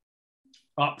move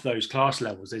up those class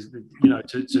levels. There's,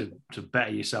 to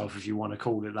better yourself, if you want to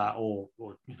call it that, or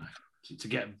to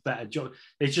get a better job.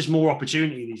 There's just more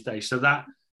opportunity these days. So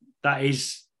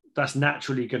that's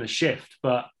naturally going to shift.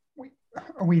 But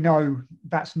we know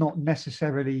that's not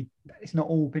necessarily, it's not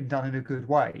all been done in a good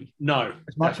way. No.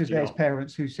 As much as there's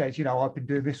parents who says, I've been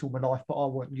doing this all my life, but I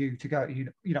want you to go,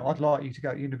 I'd like you to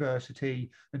go to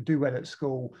university and do well at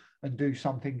school and do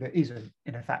something that isn't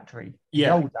in a factory.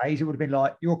 Yeah. In the old days, it would have been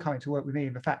like, you're coming to work with me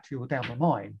in the factory or down the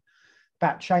mine.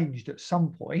 That changed at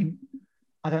some point.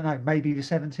 I don't know, maybe the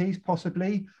 70s,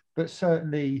 possibly, but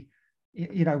certainly,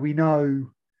 we know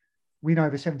the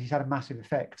 70s had a massive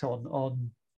effect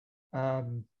on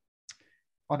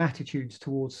attitudes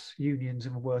towards unions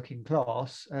and the working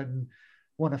class. And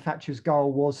one of Thatcher's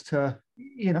goal was to,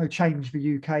 change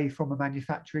the UK from a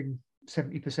manufacturing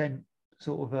 70%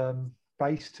 sort of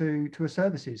base to a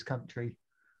services country.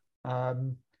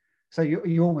 So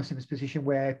you're almost in this position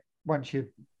where once you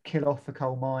kill off the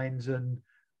coal mines and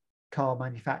car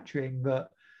manufacturing, that,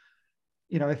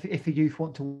 if the youth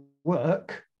want to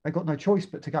work, they've got no choice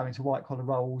but to go into white collar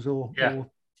roles or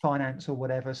finance or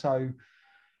whatever. So,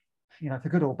 for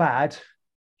good or bad,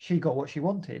 she got what she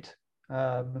wanted.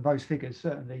 And those figures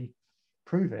certainly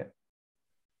prove it.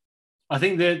 I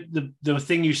think the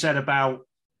thing you said about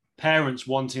parents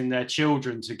wanting their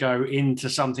children to go into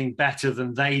something better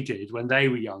than they did when they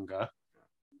were younger,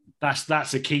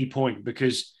 that's a key point,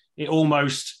 because it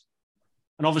almost,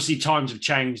 and obviously times have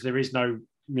changed, there is no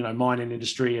mining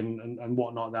industry and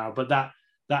whatnot now, but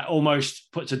that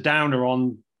almost puts a downer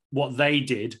on what they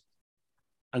did,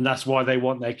 and that's why they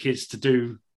want their kids to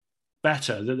do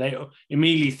better, that they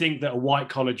immediately think that a white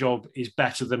collar job is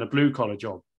better than a blue collar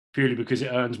job purely because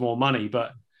it earns more money.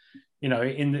 But in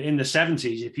the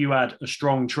 70s, if you had a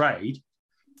strong trade,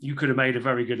 you could have made a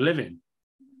very good living.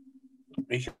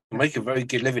 You can make a very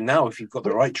good living now if you've got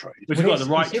the right trade. If you've got the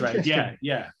right trade,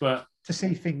 yeah. But to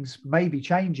see things maybe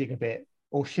changing a bit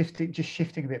or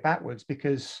shifting a bit backwards,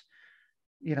 because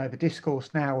the discourse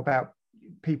now about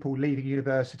people leaving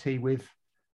university with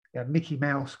Mickey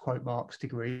Mouse quote marks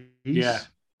degrees,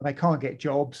 they can't get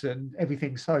jobs and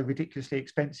everything's so ridiculously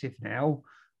expensive now.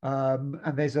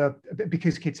 And there's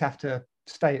because kids have to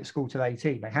stay at school till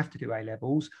 18, they have to do A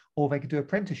levels, or they can do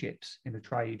apprenticeships in the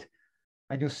trade.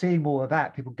 And you're seeing more of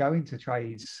that, people go into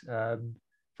trades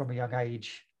from a young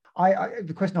age.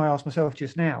 The question I asked myself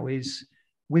just now is,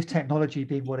 with technology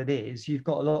being what it is, you've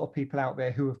got a lot of people out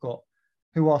there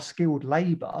who are skilled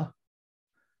labor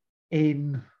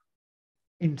in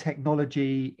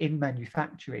technology, in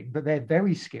manufacturing, but they're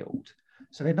very skilled.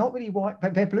 So they're not really white,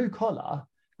 but they're blue collar,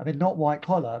 and they're not white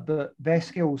collar, but their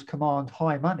skills command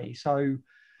high money. So,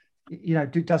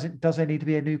 does there need to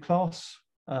be a new class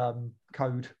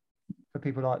code for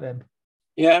people like them?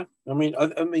 Yeah, I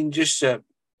mean, just to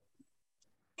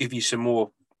give you some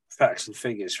more facts and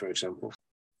figures, for example,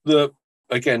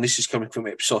 again, this is coming from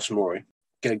Ipsos Mori,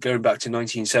 going back to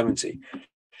 1970.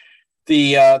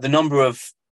 The number of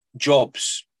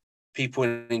jobs, people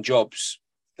in jobs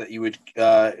that you would,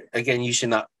 again, using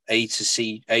that A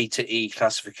to E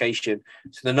classification.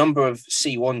 So the number of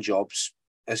C1 jobs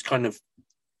has kind of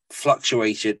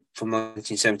fluctuated from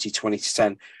 1970 to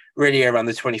 2010, really around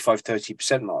the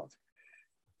 25-30% mark.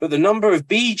 But the number of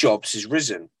B jobs has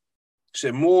risen.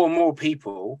 So more and more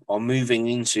people are moving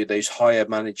into those higher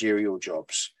managerial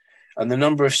jobs. And the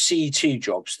number of C2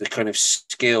 jobs, the kind of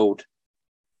skilled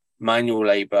manual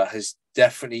labor, has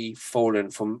definitely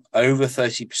fallen from over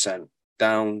 30%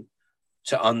 down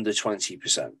to under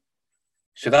 20%.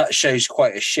 So that shows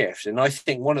quite a shift. And I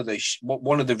think one of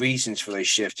the reasons for those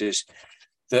shifts is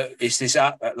that it's this,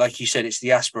 like you said, it's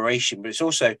the aspiration, but it's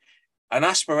also, an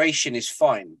aspiration is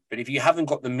fine, but if you haven't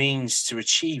got the means to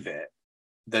achieve it,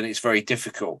 then it's very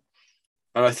difficult.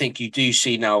 And I think you do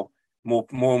see now more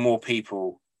and more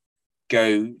people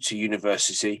go to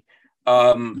university.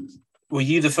 Were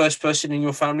you the first person in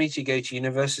your family to go to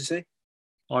university?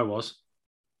 I was.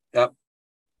 Yep.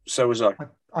 So was I.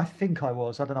 I think I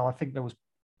was. I don't know. I think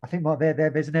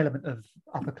there's an element of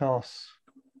upper class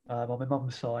on my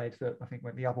mum's side that I think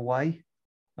went the other way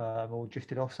or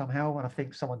drifted off somehow. And I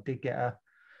think someone did get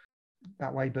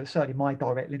that way, but certainly my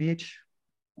direct lineage,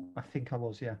 I think I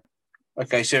was, yeah.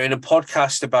 Okay, so in a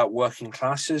podcast about working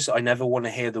classes, I never want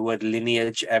to hear the word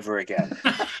lineage ever again.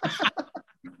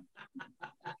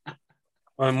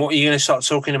 And what are you going to start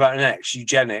talking about next?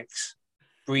 Eugenics,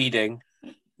 breeding?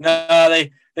 No,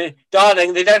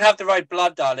 darling, they don't have the right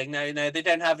blood, darling. No, they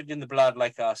don't have it in the blood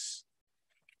like us.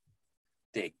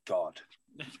 Dear God.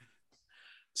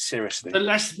 Seriously. But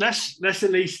let's at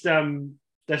least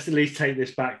take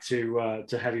this back to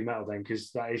heavy metal then,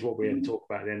 because that is what we're going to talk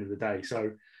about at the end of the day.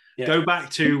 So go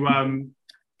back to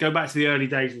the early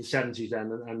days of the 70s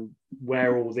then, and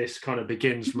where all this kind of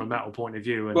begins from a metal point of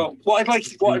view. And well, what I'd like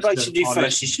to do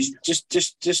first is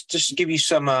just give you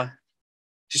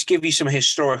some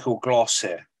historical gloss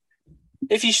here.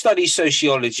 If you study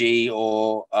sociology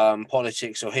or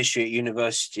politics or history at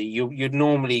university, you'd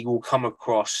normally will come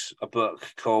across a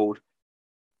book called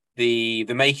The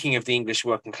Making of the English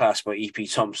Working Class by E.P.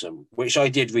 Thompson, which I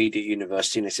did read at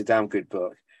university, and it's a damn good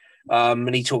book.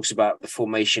 And he talks about the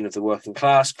formation of the working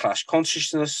class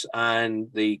consciousness, and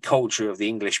the culture of the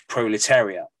English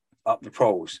proletariat, up the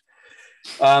proles.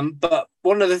 But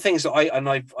one of the things that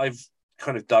I've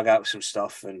kind of dug out some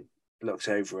stuff and looked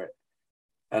over it,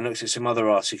 and looked at some other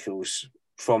articles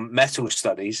from metal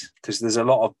studies, because there's a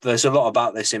lot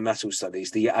about this in metal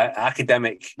studies, the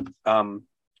academic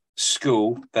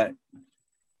school that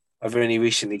I've only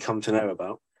recently come to know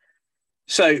about.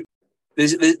 So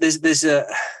there's a,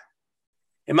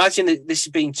 imagine that this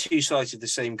has been two sides of the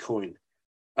same coin.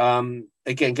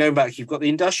 Again, going back, you've got the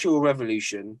Industrial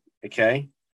Revolution, okay,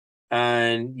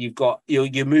 and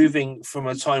you're moving from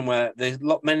a time where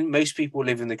most people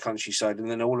live in the countryside, and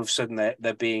then all of a sudden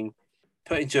they're being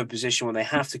put into a position where they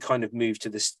have to kind of move to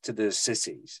the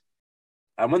cities.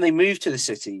 And when they move to the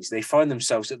cities, they find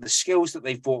themselves that the skills that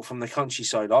they've brought from the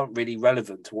countryside aren't really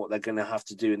relevant to what they're going to have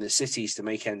to do in the cities to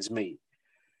make ends meet.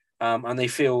 And they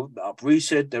feel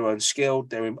uprooted, they're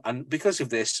unskilled, and because of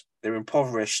this, they're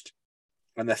impoverished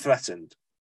and they're threatened.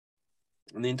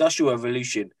 And the Industrial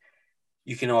Revolution,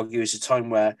 you can argue, is a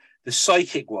time where the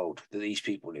psychic world that these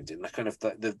people lived in, the kind of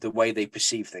the way they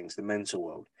perceive things, the mental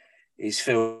world, is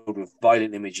filled with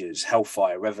violent images,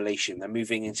 hellfire, revelation. They're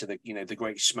moving into the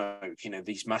Great Smoke,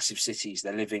 these massive cities.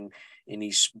 They're living in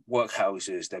these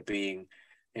workhouses. They're being,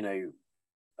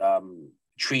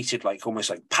 treated like almost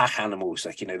like pack animals.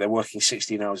 Like, they're working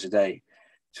 16 hours a day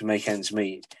to make ends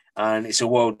meet. And it's a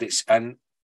world and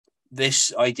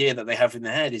this idea that they have in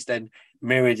their head is then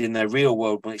mirrored in their real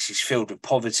world, which is filled with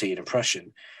poverty and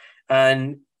oppression.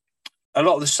 And a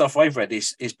lot of the stuff I've read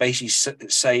is basically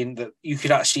saying that you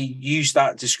could actually use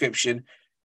that description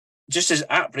just as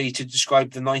aptly to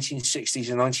describe the 1960s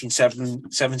and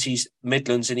 1970s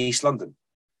Midlands in East London.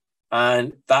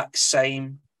 And that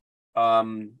same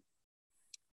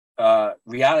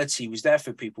reality was there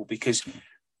for people, because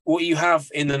what you have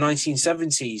in the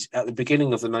 1970s, at the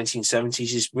beginning of the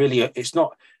 1970s, is really it's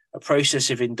not a process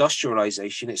of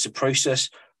industrialization, it's a process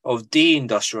of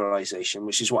deindustrialization,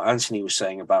 which is what Anthony was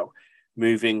saying about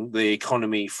moving the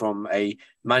economy from a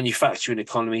manufacturing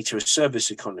economy to a service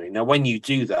economy. Now, when you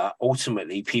do that,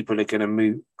 ultimately people are going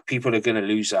to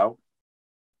lose out.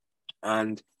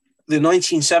 And the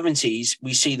 1970s,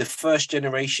 we see the first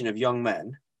generation of young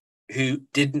men who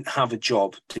didn't have a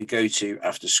job to go to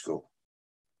after school.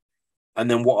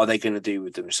 And then what are they going to do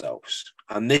with themselves?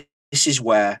 And this is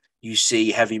where you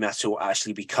see heavy metal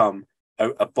actually become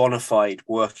a bona fide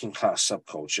working class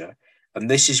subculture. And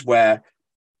this is where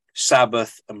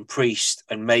Sabbath and Priest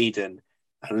and Maiden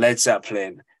and Led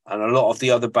Zeppelin and a lot of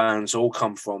the other bands all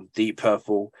come from. Deep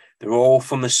Purple. They're all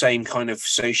from the same kind of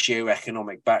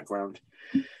socio-economic background.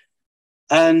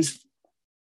 And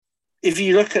if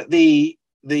you look at the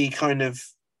kind of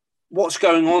what's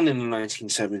going on in the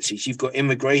 1970s, you've got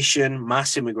immigration,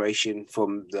 mass immigration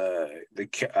from the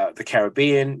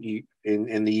Caribbean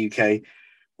in the UK,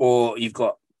 or you've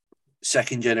got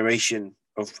second generation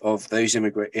of those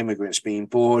immigrants being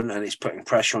born, and it's putting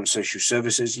pressure on social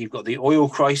services. You've got the oil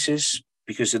crisis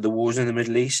because of the wars in the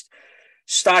Middle East,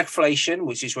 stagflation,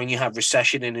 which is when you have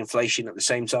recession and inflation at the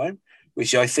same time,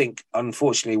 which I think,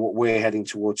 unfortunately, what we're heading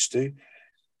towards too.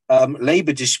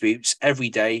 Labor disputes every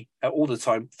day, all the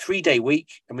time, 3-day week.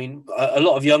 I mean, a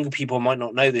lot of younger people might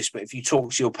not know this, but if you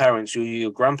talk to your parents or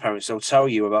your grandparents, they'll tell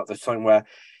you about the time where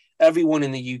everyone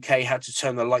in the UK had to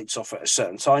turn the lights off at a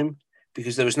certain time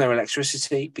because there was no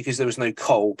electricity, because there was no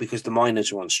coal, because the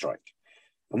miners were on strike.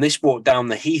 And this brought down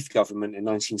the Heath government in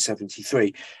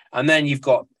 1973. And then you've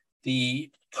got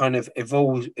the kind of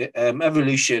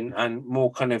evolution and more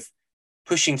kind of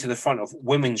pushing to the front of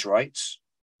women's rights,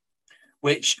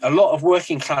 which a lot of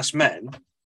working class men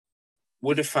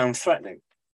would have found threatening,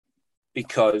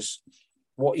 because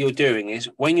what you're doing is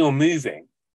when you're moving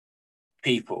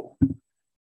people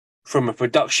from a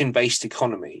production-based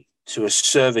economy to a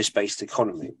service-based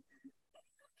economy,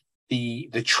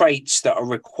 the traits that are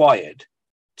required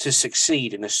to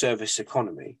succeed in a service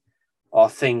economy are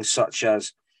things such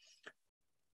as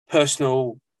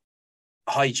personal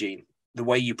hygiene, the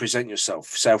way you present yourself,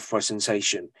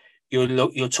 self-presentation.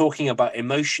 You're talking about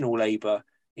emotional labor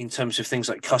in terms of things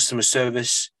like customer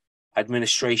service,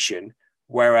 administration,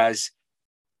 whereas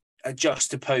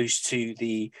juxtaposed to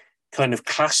the kind of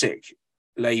classic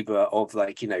labor of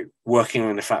working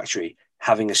in a factory,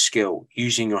 having a skill,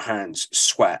 using your hands,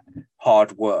 sweat,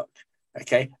 hard work.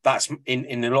 Okay, that's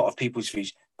in a lot of people's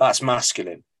views, that's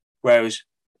masculine, whereas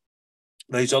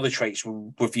those other traits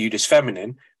were viewed as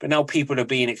feminine. But now people are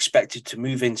being expected to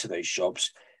move into those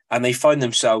jobs, and they find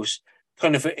themselves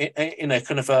kind of in a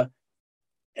kind of a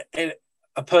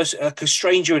person, like a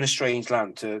stranger in a strange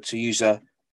land, to use a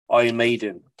Iron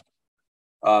Maiden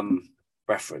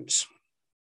reference.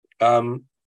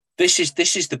 This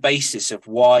is the basis of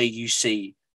why you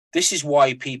see. This is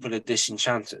why people are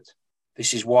disenchanted.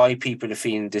 This is why people are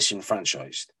feeling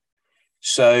disenfranchised.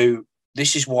 So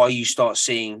this is why you start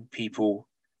seeing people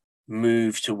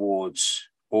move towards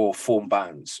or form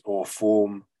bands or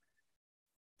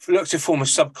look to form a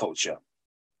subculture.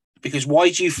 Because why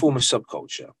do you form a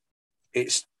subculture?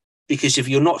 It's because if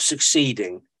you're not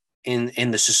succeeding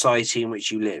in the society in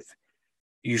which you live,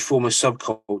 you form a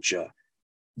subculture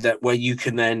where you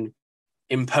can then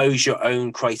impose your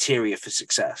own criteria for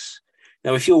success.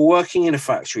 Now, if you're working in a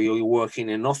factory or you're working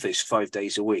in an office 5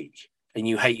 days a week and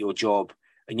you hate your job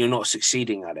and you're not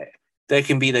succeeding at it, there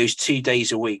can be those 2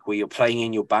 days a week where you're playing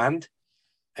in your band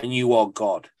and you are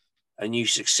God and you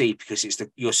succeed because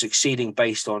you're succeeding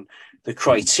based on the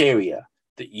criteria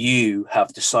that you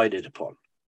have decided upon.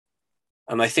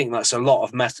 And I think that's a lot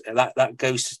of that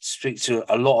goes to speak to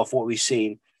a lot of what we've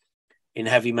seen in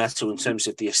heavy metal in terms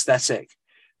of the aesthetic,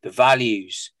 the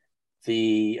values,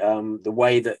 the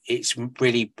way that it's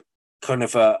really kind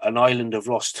of an island of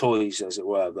lost toys, as it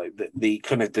were. Like the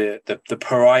kind of the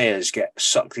pariahs get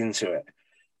sucked into it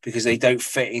because they don't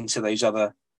fit into those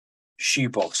other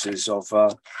shoeboxes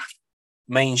of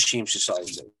mainstream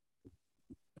society.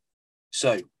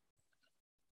 So,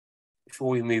 before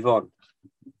we move on,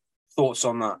 thoughts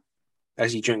on that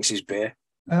as he drinks his beer?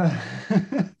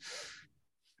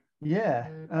 Yeah,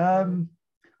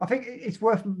 I think it's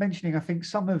worth mentioning. I think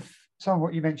some of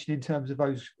what you mentioned in terms of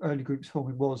those early groups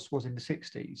forming was in the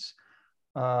 60s.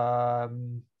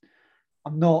 I'm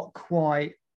not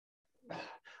quite.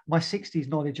 My 60s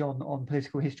knowledge on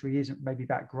political history isn't maybe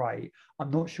that great.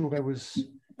 I'm not sure there was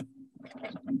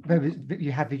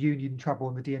you had the union trouble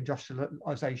and the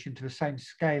deindustrialization to the same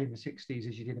scale in the 60s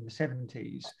as you did in the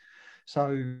 70s.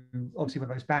 So obviously when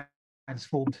those bands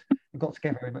formed and got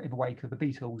together in the wake of the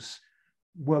Beatles,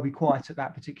 were we quite at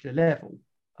that particular level?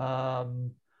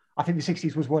 I think the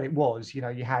 60s was what it was. You know,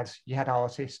 you had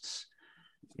artists,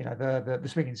 you know, the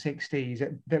swinging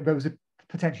 60s. There was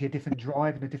potentially a different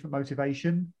drive and a different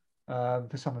motivation for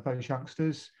some of those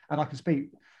youngsters. And I can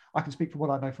speak from what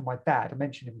I know from my dad. I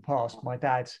mentioned in the past, my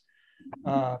dad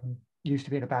used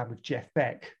to be in a band with Jeff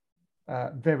Beck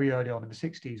very early on in the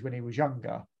 60s when he was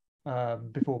younger,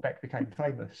 before Beck became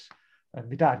famous. And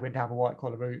my dad went down the white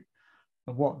collar route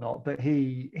and whatnot, but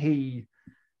he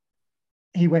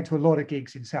went to a lot of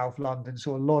gigs in South London,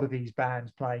 saw a lot of these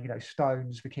bands playing, you know,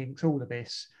 Stones, the Kinks, all of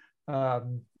this.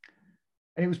 And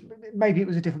it was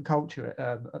a different culture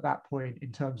at that point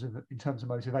in terms of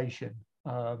motivation.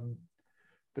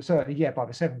 But certainly, yeah, by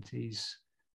the 70s,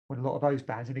 when a lot of those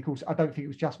bands, and of course, I don't think it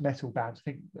was just metal bands.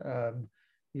 I think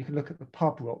you can look at the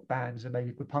pub rock bands and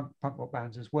maybe the punk rock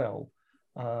bands as well.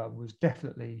 Was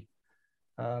definitely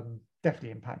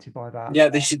impacted by that. Yeah,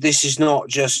 this is not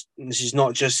just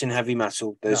in heavy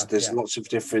metal. There's lots of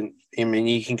different. I mean,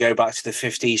 you can go back to the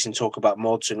 50s and talk about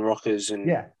mods and rockers and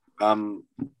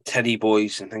Teddy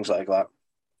Boys and things like that.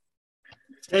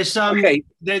 There's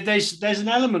there's an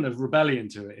element of rebellion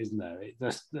to it, isn't there?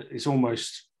 It's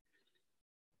almost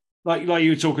like you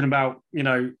were talking about, you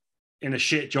know, in a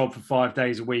shit job for 5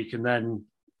 days a week, and then,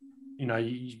 you know,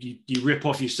 you rip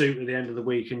off your suit at the end of the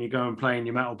week and you go and play in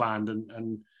your metal band,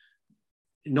 and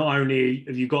not only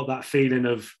have you got that feeling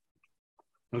of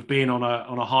being on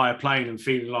a higher plane and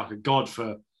feeling like a god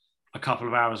for a couple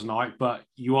of hours a night, but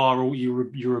you're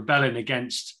rebelling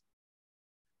against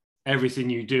everything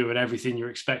you do and everything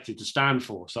you're expected to stand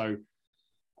for. So,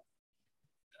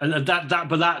 and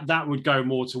that would go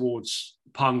more towards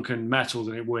punk and metal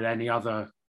than it would any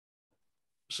other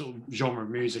sort of genre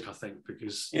of music, I think,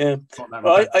 because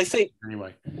well, I think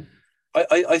anyway.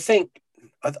 I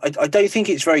don't think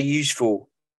it's very useful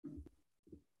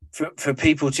for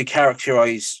people to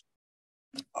characterize,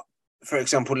 for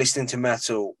example, listening to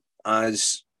metal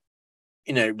as,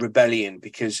 you know, rebellion,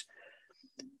 because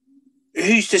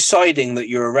who's deciding that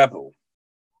you're a rebel?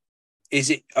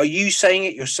 Are you saying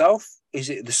it yourself? Is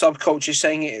it the subculture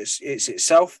saying it's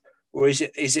itself, or is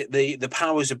it the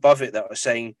powers above it that are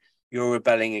saying you're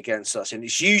rebelling against us? And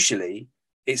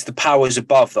it's the powers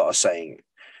above that are saying it.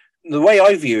 The way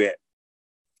I view it,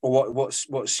 or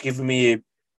what's given me a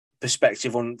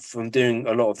perspective from doing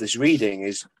a lot of this reading,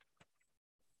 is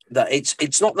that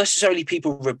it's not necessarily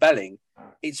people rebelling,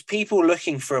 it's people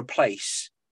looking for a place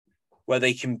where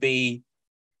they can be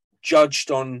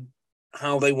judged on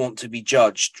how they want to be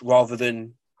judged, rather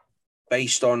than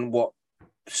based on what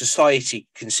society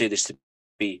considers to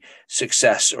be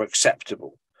success or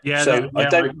acceptable. Yeah, so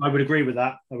I would agree with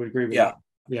that. That.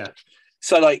 Yeah.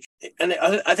 So, like, and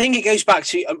I think it goes back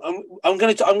to I'm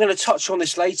going to touch on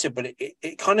this later, but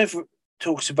it kind of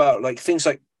talks about like things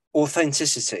like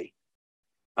authenticity.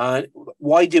 And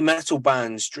why do metal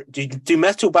bands do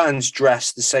metal bands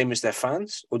dress the same as their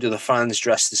fans, or do the fans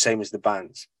dress the same as the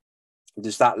bands?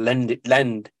 Does that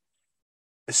lend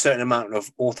a certain amount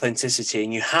of authenticity,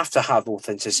 and you have to have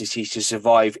authenticity to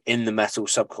survive in the metal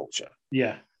subculture.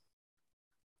 Yeah.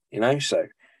 So,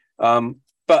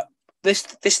 but this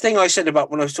thing I said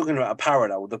about when I was talking about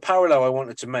the parallel I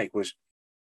wanted to make was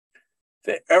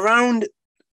that around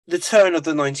the turn of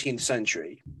the 19th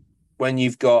century, when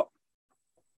you've got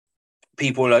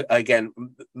people, again,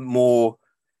 more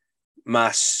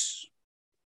mass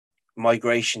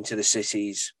migration to the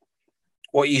cities,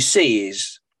 what you see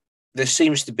is there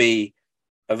seems to be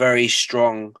a very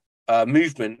strong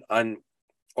movement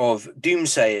of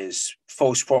doomsayers,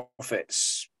 false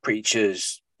prophets,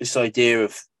 preachers, this idea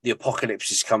of the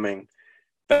apocalypse is coming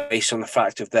based on the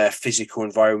fact of their physical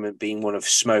environment being one of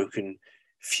smoke and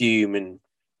fume and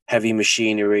heavy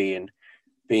machinery and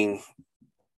being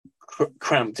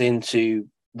cramped into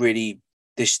really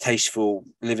distasteful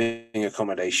living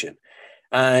accommodation.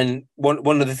 And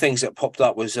one of the things that popped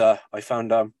up was I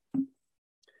found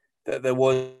that there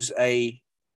was a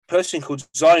person called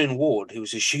Zion Ward, who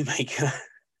was a shoemaker,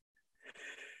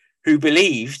 who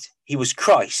believed he was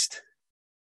Christ.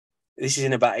 This is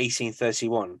in about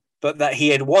 1831, but that he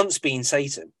had once been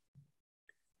Satan.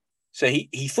 So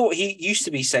he thought he used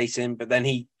to be Satan, but then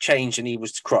he changed and he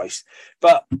was Christ.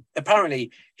 But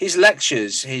apparently his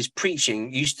lectures, his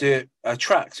preaching used to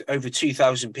attract over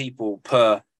 2,000 people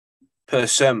per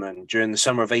sermon during the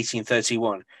summer of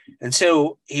 1831,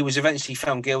 until he was eventually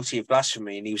found guilty of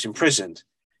blasphemy and he was imprisoned.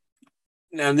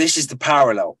 Now, this is the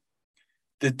parallel.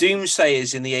 The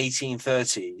doomsayers in the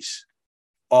 1830s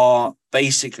are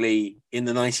basically, in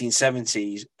the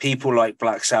 1970s, people like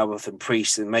Black Sabbath and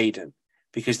Priest and Maiden,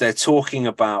 because they're talking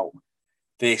about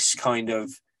this kind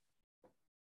of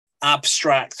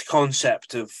abstract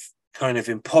concept of kind of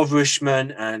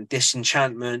impoverishment and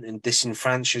disenchantment and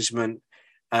disenfranchisement,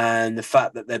 and the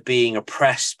fact that they're being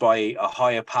oppressed by a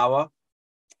higher power.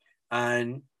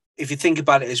 And if you think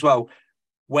about it as well,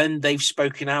 when they've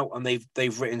spoken out and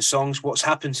they've written songs, what's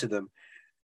happened to them?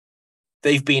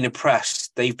 They've been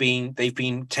oppressed. They've been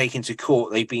taken to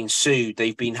court. They've been sued.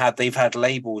 They've had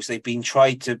labels. They've been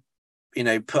tried to,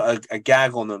 put a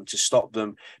gag on them to stop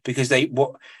them, because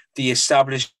what the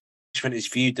establishment has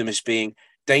viewed them as being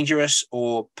dangerous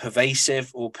or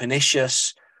pervasive or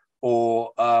pernicious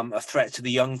or a threat to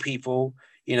the young people.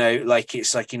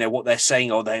 What they're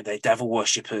saying, they're devil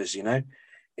worshippers.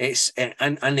 It's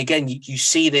and again, you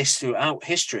see this throughout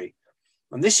history,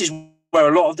 and this is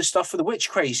where a lot of the stuff for the witch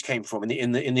craze came from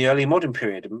in the early modern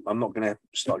period. I'm not going to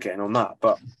start getting on that,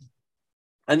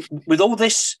 and with all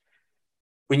this,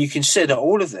 when you consider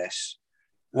all of this,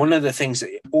 one of the things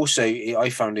that also I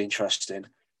found interesting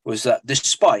was that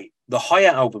despite the higher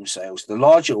album sales, the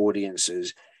larger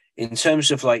audiences, in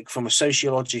terms of from a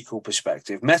sociological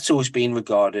perspective, metal has been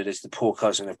regarded as the poor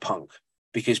cousin of punk,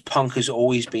 because punk has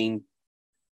always been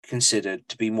considered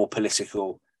to be more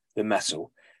political than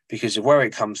metal, because of where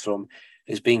it comes from,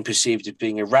 is being perceived as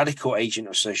being a radical agent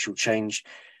of social change,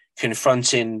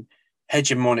 confronting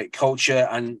hegemonic culture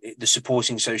and the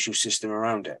supporting social system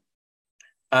around it.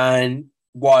 And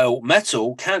while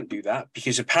metal can't do that,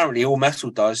 because apparently all metal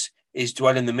does is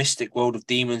dwell in the mystic world of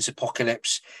demons,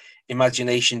 apocalypse,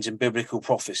 imaginations, and biblical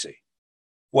prophecy.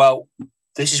 Well,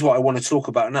 this is what I want to talk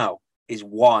about now, is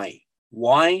why.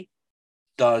 Why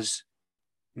does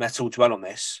metal dwell on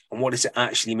this, and what does it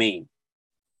actually mean?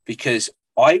 Because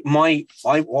what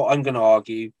I'm going to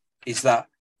argue is that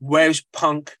whereas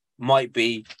punk might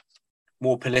be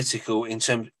more political in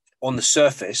terms on the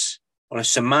surface, on a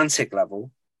semantic level,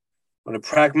 on a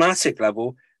pragmatic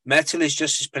level, metal is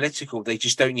just as political. They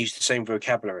just don't use the same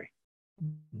vocabulary.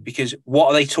 Because what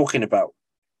are they talking about?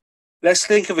 Let's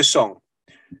think of a song.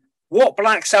 What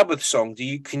Black Sabbath song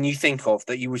can you think of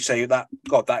that you would say that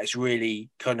is really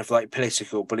kind of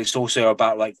political, but it's also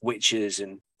about witches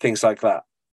and things like that?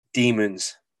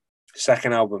 Demons.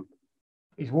 Second album.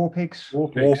 Is War Pigs?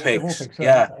 War Pigs.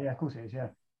 Yeah, of course it is. Yeah.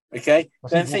 Okay.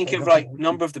 Then think of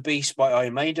Number of the Beast by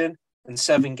Iron Maiden and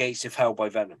Seven Gates of Hell by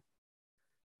Venom.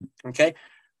 Okay.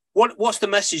 What's the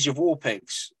message of War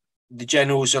Pigs? The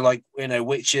generals are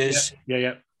witches.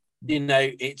 Yeah.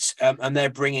 It's and they're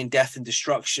bringing death and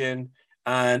destruction,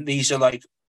 and these are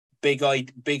big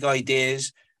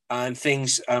ideas and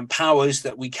things, powers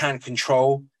that we can't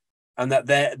control, and that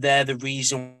they're the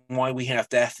reason why we have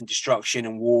death and destruction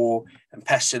and war and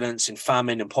pestilence and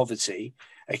famine and poverty.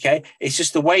 Okay, it's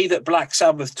just the way that Black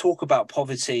Sabbath talk about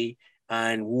poverty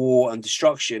and war and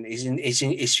destruction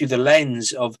is through the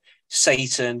lens of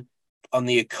Satan and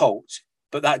the occult.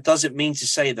 But that doesn't mean to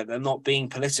say that they're not being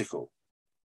political.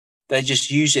 They're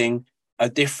just using a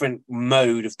different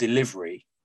mode of delivery.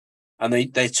 And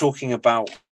they're talking about,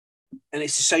 and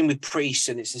it's the same with priests,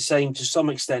 and it's the same to some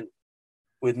extent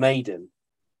with Maiden.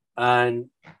 And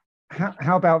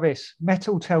how about this?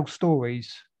 Metal tells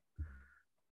stories,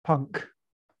 punk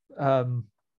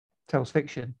tells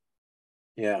fiction.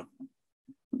 Yeah.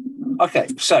 Okay,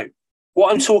 so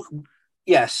what I'm talking,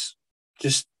 yes,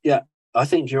 just yeah, I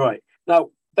think you're right. Now,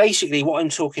 basically, what I'm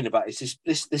talking about is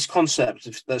this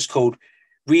concept that's called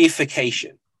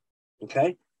reification.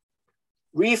 Okay,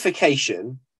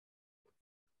 reification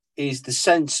is the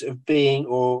sense of being,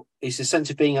 or is the sense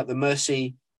of being at the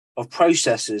mercy of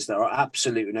processes that are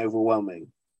absolute and overwhelming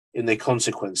in their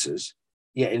consequences,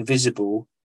 yet invisible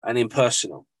and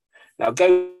impersonal. Now,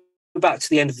 go back to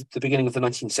the beginning of the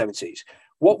 1970s.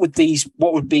 What would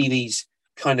be these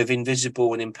kind of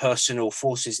invisible and impersonal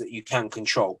forces that you can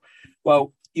control?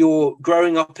 Well, you're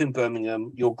growing up in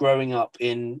Birmingham, you're growing up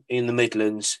in the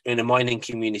Midlands in a mining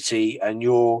community, and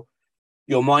your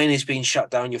mine is being shut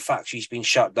down, your factory's been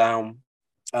shut down,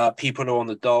 people are on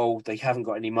the dole, they haven't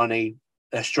got any money,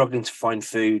 they're struggling to find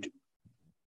food,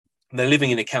 they're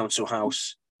living in a council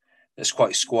house that's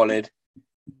quite squalid.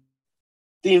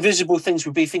 The invisible things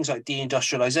would be things like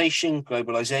deindustrialization,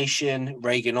 globalization,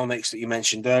 Reaganomics that you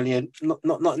mentioned earlier,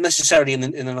 not necessarily in the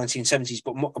 1970s,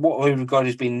 but what I would regard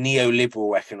as being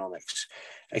neoliberal economics.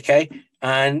 Okay,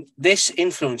 and this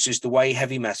influences the way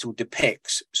heavy metal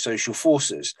depicts social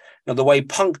forces. Now, the way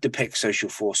punk depicts social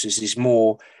forces is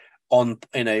more on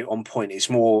point. It's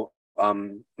more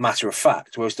matter of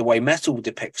fact, whereas the way metal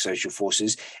depicts social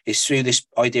forces is through this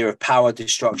idea of power,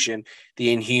 destruction,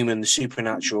 the inhuman, the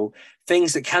supernatural,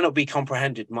 things that cannot be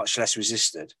comprehended, much less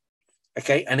resisted.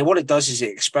 Okay, and what it does is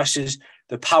it expresses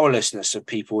the powerlessness of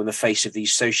people in the face of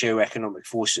these socio-economic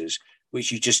forces,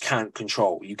 which you just can't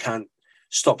control. You can't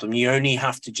stop them. You only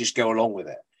have to just go along with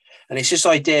it. And it's this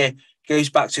idea goes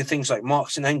back to things like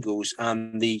Marx and Engels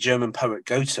and the German poet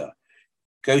Goethe.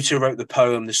 Goethe wrote the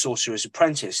poem The Sorcerer's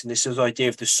Apprentice, and this is the idea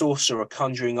of the sorcerer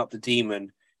conjuring up the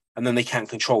demon, and then they can't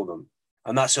control them.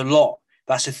 And that's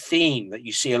a theme that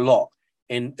you see a lot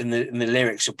in the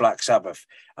lyrics of Black Sabbath.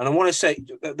 And I want to say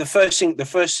the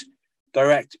first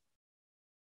direct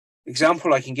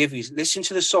example I can give you is listen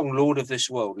to the song Lord of This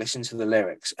World, listen to the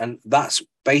lyrics, and that's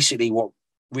basically what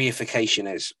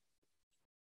reification is.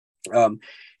 It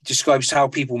describes how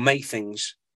people make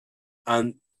things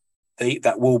and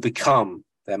that will become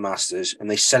their masters, and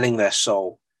they're selling their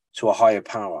soul to a higher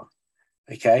power.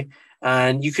 Okay,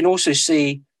 and you can also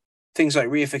see things like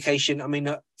reification. I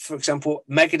mean, for example,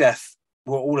 Megadeth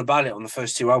were all about it on the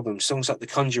first two albums. Songs like The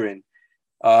Conjuring,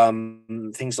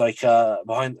 things like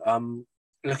Behind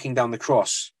Looking Down the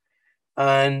Cross.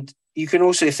 And you can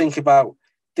also think about,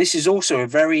 this is also a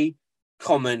very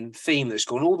common theme that's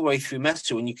gone all the way through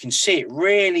metal, and you can see it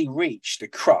really reach the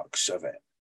crux of it,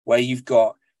 where you've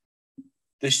got,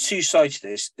 there's two sides to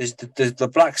this. There's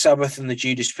the Black Sabbath and the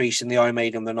Judas Priest and the Iron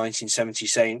Maiden in the 1970s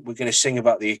saying, we're going to sing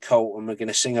about the occult and we're going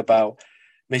to sing about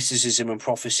mysticism and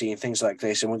prophecy and things like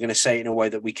this, and we're going to say it in a way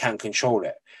that we can't control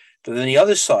it. But then the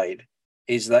other side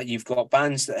is that you've got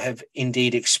bands that have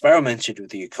indeed experimented with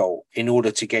the occult in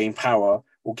order to gain power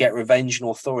or get revenge on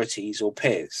authorities or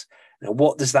peers. Now,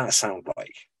 what does that sound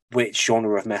like? Which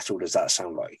genre of metal does that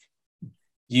sound like?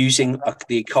 Using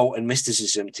the occult and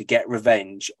mysticism to get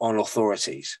revenge on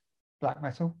authorities. Black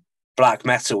metal. Black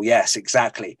metal, yes,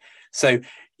 exactly. So,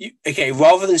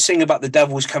 rather than sing about the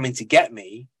devil's coming to get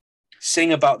me,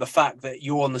 sing about the fact that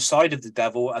you're on the side of the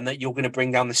devil and that you're going to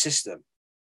bring down the system.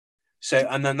 So,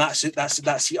 and then that's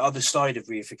the other side of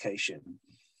reification.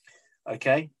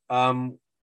 Okay. And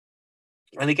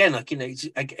again,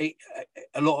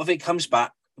 a lot of it comes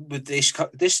back with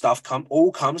this stuff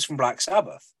all comes from Black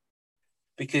Sabbath,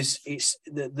 because it's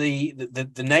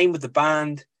the name of the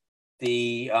band,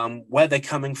 the where they're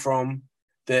coming from,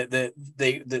 the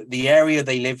area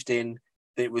they lived in.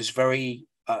 It was very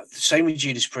same with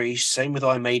Judas Priest, same with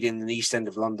Iron Maiden in the East End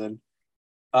of London.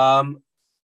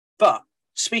 But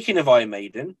speaking of Iron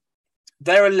Maiden,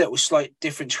 they're a little slight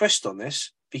different twist on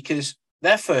this, because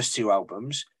their first two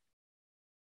albums,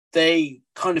 they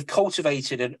kind of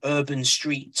cultivated an urban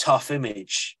street tough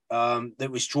image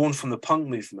that was drawn from the punk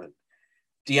movement.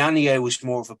 Di'Annio was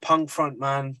more of a punk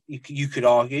frontman. You could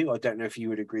argue. I don't know if you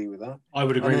would agree with that. I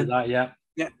would agree with that, yeah.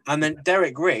 Yeah. And then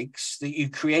Derek Riggs, that you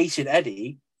created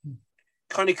Eddie,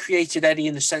 kind of created Eddie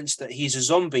in the sense that he's a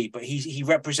zombie, but he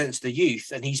represents the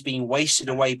youth and he's being wasted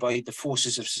away by the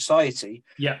forces of society.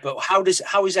 Yeah. But how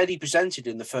is Eddie presented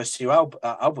in the first two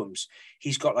albums?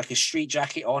 He's got like a street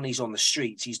jacket on. He's on the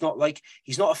streets. He's not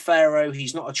a pharaoh.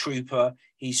 He's not a trooper.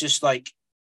 He's just like,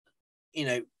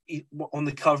 on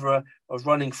the cover of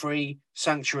Running Free,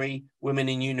 Sanctuary, Women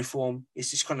in Uniform.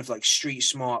 It's this kind of like street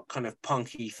smart kind of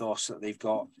punk ethos that they've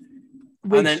got.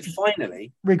 And then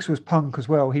finally, Riggs was punk as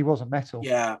well. He wasn't metal.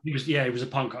 Yeah, he was a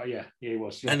punk. Yeah, he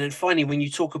was. Yeah. And then finally, when you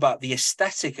talk about the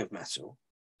aesthetic of metal,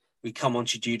 we come on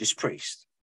to Judas Priest,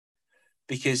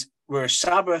 because whereas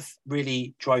Sabbath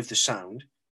really drive the sound,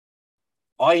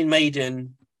 Iron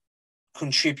Maiden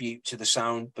contribute to the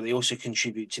sound, but they also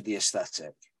contribute to the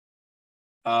aesthetic.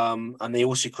 And they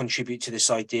also contribute to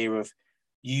this idea of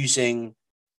using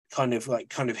kind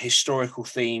of historical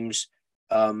themes,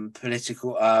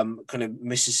 political kind of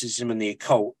mysticism and the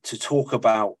occult to talk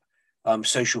about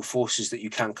social forces that you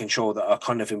can't control that are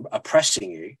kind of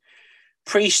oppressing you.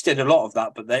 Priest did a lot of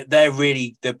that, but they're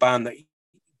really the band that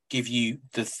give you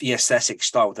the aesthetic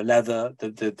style, the leather,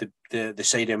 the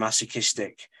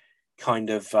sadomasochistic kind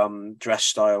of dress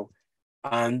style,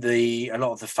 and a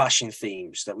lot of the fashion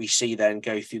themes that we see then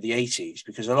go through the 80s,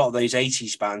 because a lot of those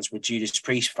 80s bands were Judas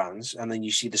Priest fans, and then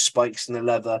you see the spikes and the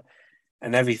leather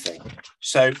and everything.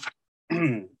 So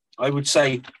I would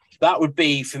say that would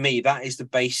be, for me, that is the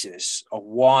basis of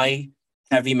why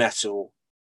heavy metal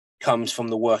comes from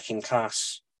the working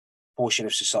class portion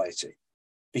of society.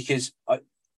 Because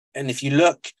and if you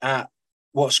look at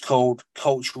what's called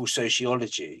cultural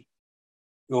sociology,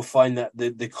 you'll find that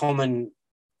the common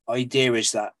idea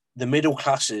is that the middle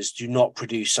classes do not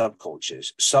produce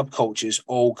subcultures. Subcultures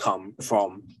all come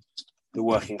from the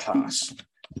working class.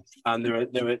 And there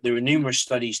are numerous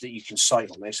studies that you can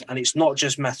cite on this. And it's not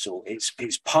just metal. It's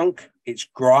punk, it's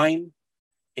grime,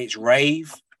 it's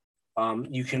rave.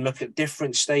 You can look at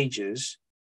different stages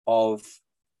of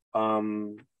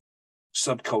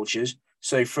subcultures.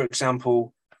 So, for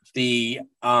example, the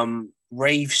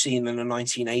rave scene in the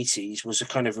 1980s was a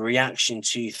kind of a reaction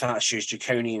to Thatcher's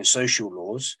draconian social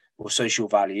laws or social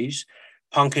values.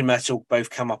 Punk and metal both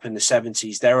come up in the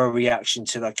 70s. They're a reaction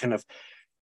to that kind of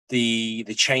the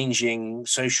changing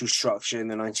social structure in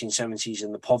the 1970s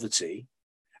and the poverty.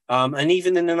 And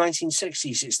even in the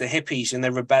 1960s, it's the hippies, and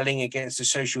they're rebelling against the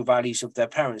social values of their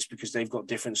parents because they've got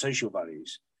different social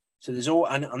values. So there's all,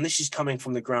 and this is coming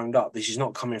from the ground up. This is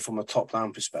not coming from a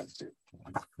top-down perspective.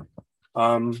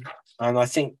 And I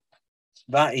think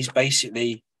that is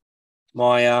basically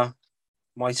my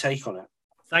take on it.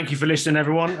 Thank you for listening,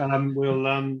 everyone.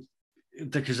 We'll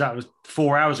because that was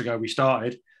 4 hours ago we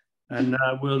started, and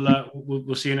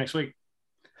we'll see you next week.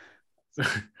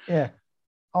 Yeah,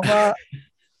 I'm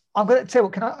going to tell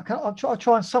you. I'll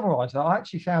try and summarise that. I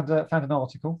actually found an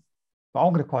article, but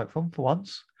I'm going to quote from for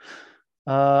once.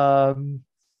 A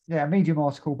Medium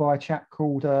article by a chap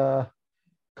called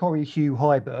Corey Hugh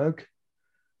Heiberg.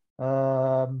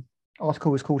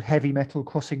 Article was called "Heavy Metal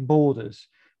Crossing Borders,"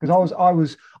 because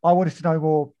I wanted to know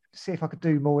more, see if I could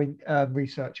do more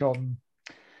research on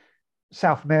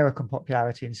South American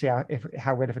popularity and see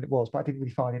how relevant it was, but I didn't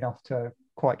really find enough to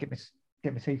quite get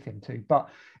my teeth into. But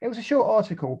it was a short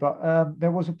article, but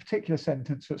there was a particular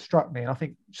sentence that struck me, and I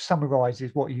think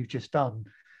summarises what you've just done,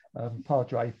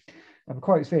 Padre. And the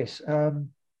quote is this: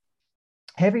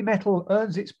 heavy metal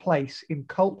earns its place in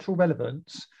cultural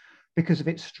relevance because of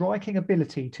its striking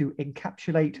ability to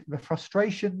encapsulate the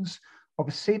frustrations of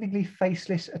a seemingly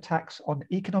faceless attacks on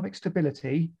economic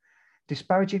stability,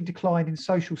 disparaging decline in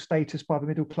social status by the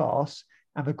middle class,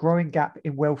 and the growing gap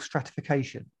in wealth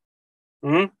stratification.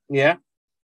 Yeah.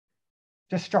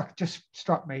 Just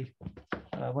struck me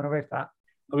when I read that.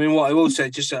 I mean, what I will say,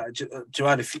 just to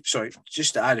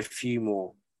add a few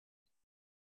more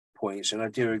points, and I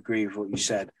do agree with what you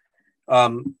said.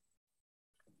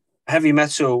 Heavy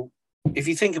metal, if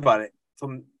you think about it,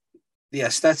 from the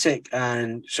aesthetic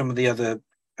and some of the other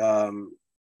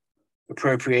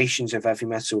appropriations of heavy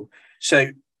metal.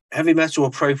 So heavy metal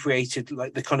appropriated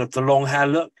like the kind of the long hair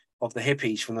look of the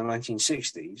hippies from the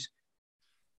 1960s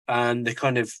and the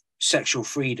kind of sexual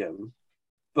freedom,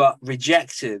 but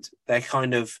rejected their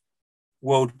kind of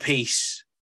world peace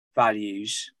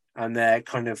values and their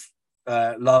kind of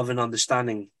love and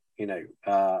understanding,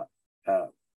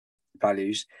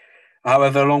 values.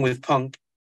 However, along with punk,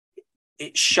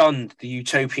 it shunned the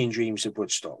utopian dreams of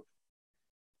Woodstock.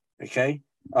 Okay,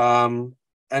 and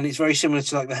it's very similar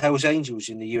to like the Hells Angels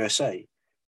in the USA,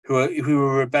 who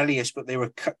were rebellious, but they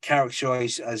were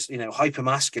characterized as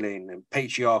hypermasculine and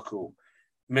patriarchal,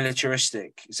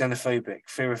 militaristic, xenophobic,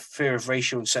 fear of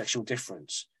racial and sexual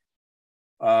difference.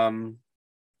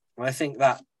 I think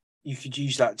that you could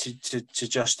use that to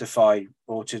justify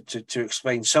or to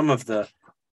explain some of the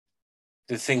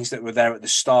things that were there at the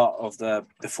start of the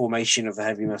formation of the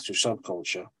heavy metal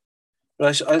subculture.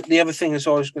 But the other thing, as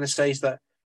I was going to say, is that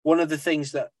one of the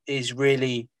things that is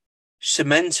really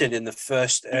cemented in the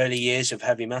first early years of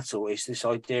heavy metal is this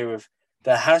idea of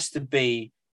there has to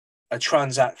be a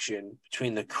transaction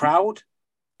between the crowd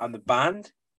and the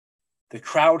band, The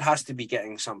crowd has to be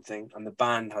getting something and the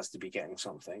band has to be getting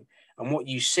something. And what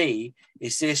you see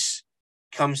is this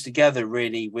comes together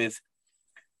really with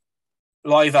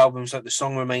live albums like The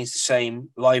Song Remains the Same,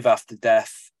 Live After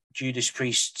Death, Judas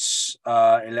Priest's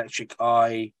Electric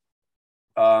Eye.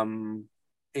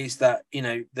 Is that, you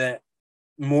know, that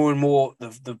more and more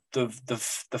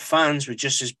the fans were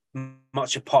just as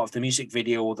much a part of the music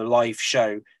video or the live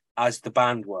show as the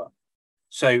band were.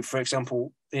 So, for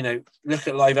example, you know, look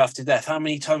at Live After Death. How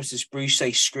many times does Bruce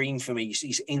say "scream for me"?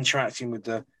 He's interacting with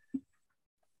the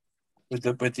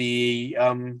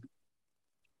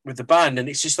band, and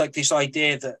it's just like this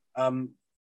idea that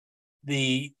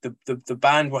the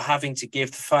band were having to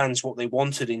give the fans what they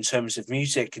wanted in terms of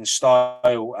music and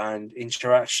style and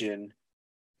interaction,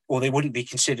 or they wouldn't be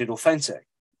considered authentic.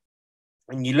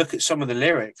 And you look at some of the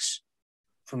lyrics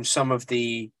from some of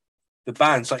the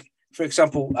bands, like, for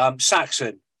example,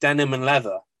 Saxon, Denim and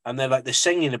Leather, and they're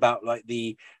singing about like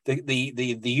the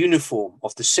uniform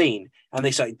of the scene, and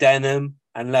they say denim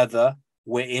and leather,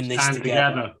 we're in this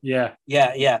together. Yeah.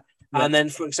 And then,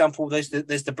 for example, there's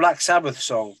the Black Sabbath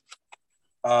song.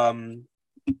 I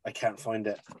can't find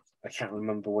it. I can't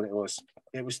remember what it was.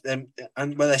 It was them,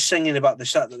 and where they're singing about the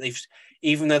fact that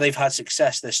even though they've had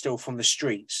success, they're still from the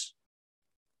streets.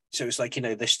 So it's like, you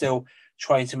know, they're still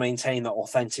trying to maintain that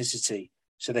authenticity.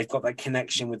 So they've got that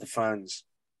connection with the fans.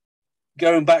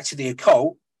 Going back to the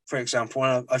Occult, for example,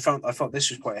 and I thought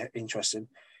this was quite interesting.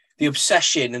 The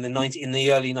obsession in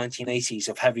the early 1980s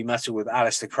of heavy metal with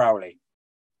Aleister Crowley,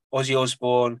 Ozzy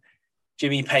Osbourne,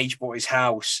 Jimmy Page bought his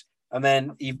house, and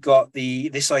then you've got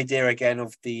this idea again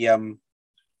of the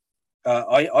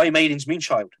Iron Maiden's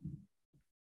Moonchild,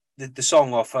 the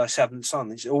song of Seventh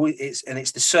Son.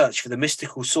 It's the search for the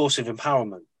mystical source of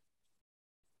empowerment.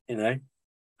 You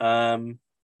know.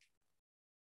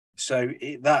 So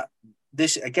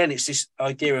this again, it's this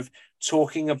idea of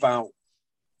talking about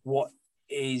what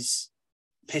is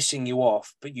pissing you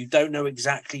off, but you don't know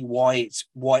exactly what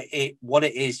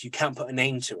it is. You can't put a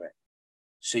name to it,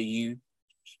 so you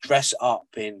dress up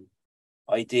in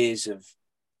ideas of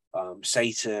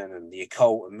Satan and the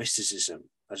occult and mysticism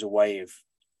as a way of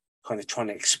kind of trying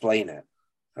to explain it.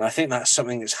 And I think that's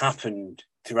something that's happened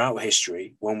throughout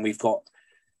history when we've got.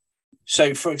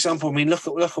 So, for example, I mean, look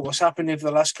at what's happened over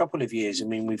the last couple of years. I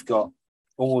mean, we've got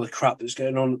all the crap that's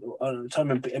going on at the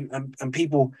time, and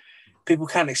people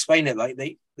can't explain it. Like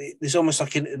there's almost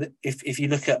like if you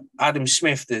look at Adam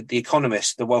Smith, the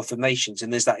economist, The Wealth of Nations,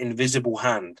 and there's that invisible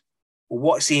hand. Well,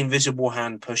 what's the invisible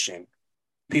hand pushing?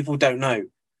 People don't know.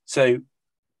 So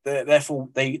therefore,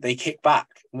 they kick back,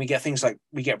 and we get things like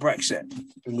we get Brexit,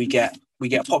 and we get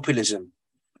populism.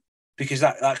 Because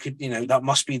that could, you know, that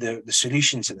must be the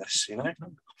solution to this, you know.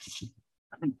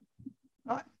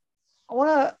 I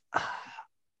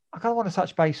kind of want to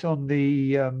touch base on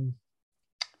the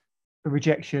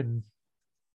rejection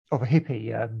of a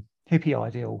hippie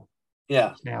ideal.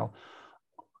 Yeah. Now,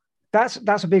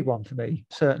 that's a big one for me,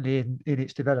 certainly in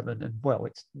its development, and well,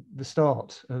 it's the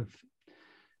start of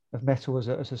metal as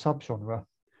a subgenre.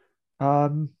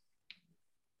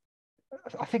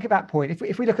 I think at that point,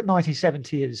 if we look at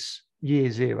 1970 as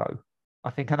year zero,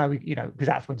 I know because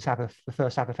that's when the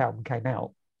first Sabbath album came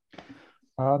out.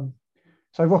 So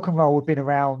rock and roll had been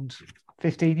around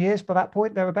 15 years by that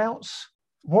point, thereabouts.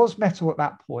 Was metal at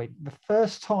that point the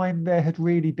first time there had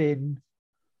really been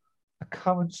a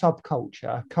current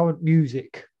subculture, current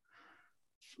music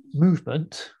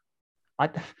movement? I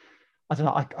don't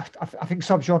know. I think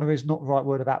subgenre is not the right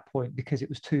word at that point because it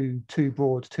was too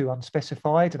broad, too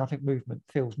unspecified, and I think movement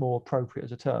feels more appropriate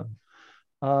as a term.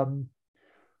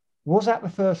 Was that the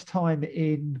first time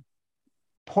in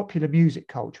popular music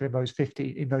culture in those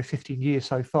 15 years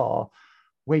so far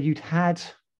where you'd had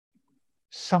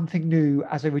something new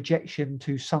as a rejection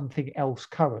to something else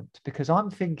current? Because I'm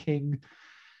thinking,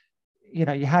 you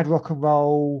know, you had rock and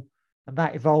roll, and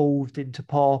that evolved into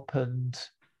pop and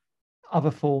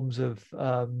other forms of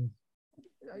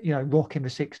rock in the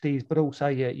 60s, but also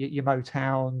your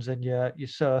Motowns and your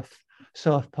surf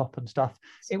pop and stuff.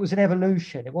 It was an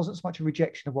evolution. It wasn't so much a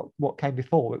rejection of what came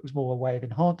before. It was more a way of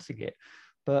enhancing it.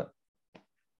 But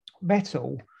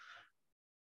metal,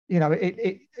 you know,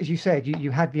 it as you said,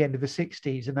 you had the end of the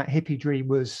 60s, and that hippie dream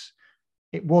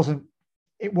wasn't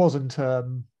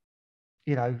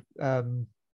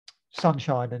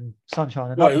sunshine and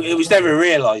well, it was never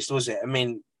realized, was it? I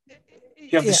mean,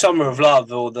 you have the Summer of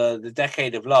Love or the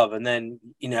Decade of Love, and then,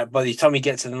 you know, by the time you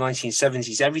get to the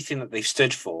 1970s, everything that they've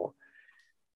stood for,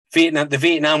 the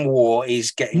Vietnam War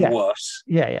is getting worse.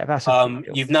 Yeah, that's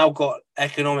you've now got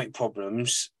economic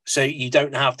problems, so you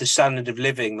don't have the standard of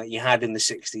living that you had in the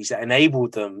 60s that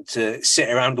enabled them to sit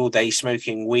around all day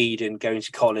smoking weed and going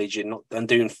to college and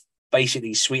doing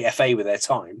basically sweet FA with their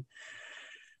time,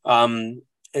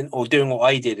 or doing what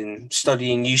I did and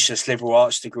studying useless liberal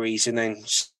arts degrees and then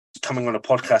coming on a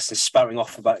podcast and spouting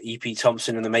off about E.P.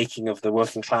 Thompson and the making of the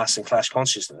working class and class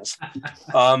consciousness.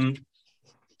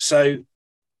 So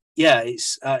yeah,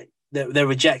 it's they're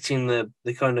rejecting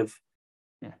the kind of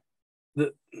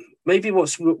maybe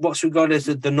what's regarded as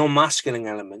the non-masculine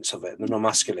elements of it, the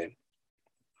non-masculine.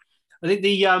 I think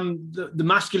the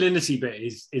masculinity bit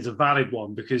is a valid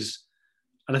one, because,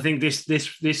 and I think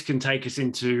this can take us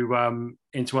into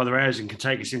other areas and can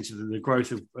take us into the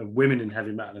growth of women in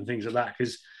heavy metal and things like that.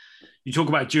 Because you talk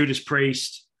about Judas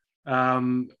Priest,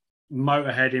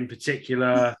 Motorhead in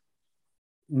particular,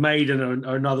 Maiden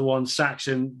or another one,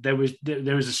 Saxon. There was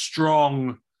a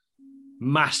strong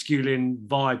masculine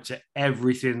vibe to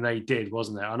everything they did,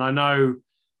 wasn't there? And I know,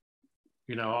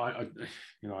 I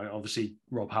obviously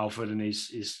Rob Halford and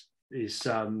his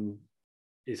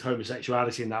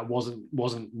homosexuality and that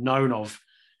wasn't known of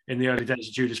in the early days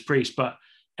of Judas Priest, but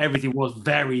everything was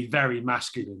very, very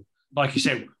masculine. Like you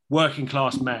said, working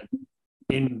class men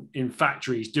in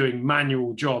factories doing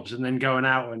manual jobs and then going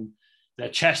out and their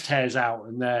chest hair's out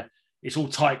and it's all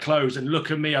tight clothes and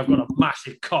look at me, I've got a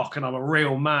massive cock and I'm a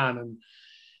real man. And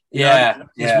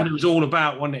it's what it was all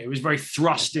about, wasn't it? It was very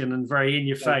thrusting and very in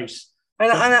your face.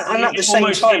 And at the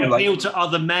same time, it appealed to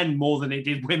other men more than it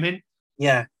did women.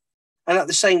 Yeah, and at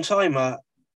the same time,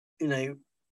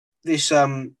 this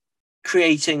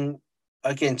creating,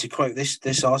 again, to quote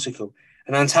this article,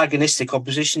 an antagonistic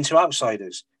opposition to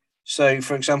outsiders. So,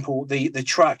 for example, the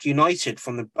track "United"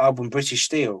 from the album British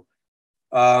Steel,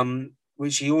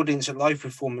 which the audience at live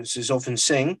performances often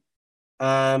sing,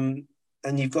 and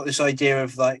you've got this idea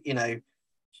of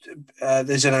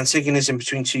there's an antagonism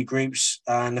between two groups,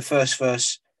 and the first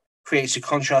verse creates a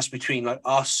contrast between like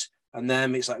us and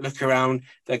them. It's like, look around,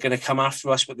 they're going to come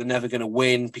after us, but they're never going to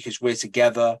win because we're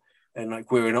together and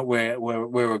like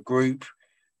we're a group.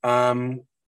 And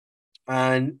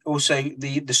also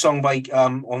the song by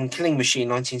on Killing Machine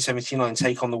 1979,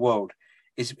 "Take on the World,"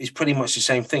 is pretty much the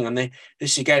same thing. And and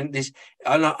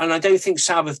I don't think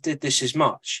Sabbath did this as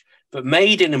much. But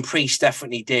Maiden and Priest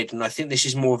definitely did, and I think this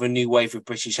is more of a new wave of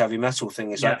British heavy metal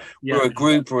thing. It's we're a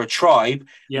group, we're a tribe.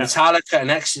 Yeah. Metallica and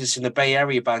Exodus and the Bay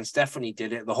Area bands definitely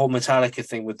did it. The whole Metallica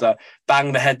thing with the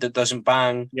bang the head that doesn't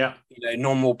bang,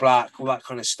 Normal Black, all that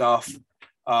kind of stuff.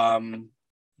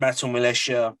 Metal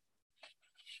Militia,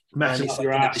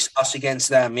 it's us against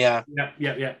them. Yeah.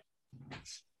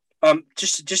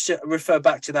 Just to refer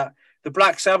back to that, the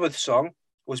Black Sabbath song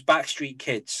was Backstreet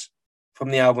Kids from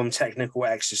the album Technical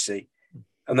Ecstasy.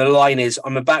 And the line is,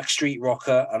 "I'm a backstreet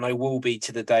rocker and I will be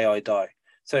to the day I die."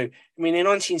 So, I mean, in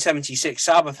 1976,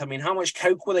 Sabbath, how much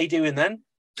coke were they doing then?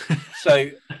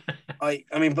 So,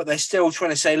 but they're still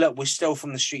trying to say, look, we're still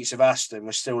from the streets of Aston.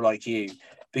 We're still like you,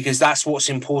 because that's what's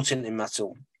important in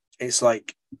metal. It's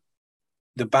like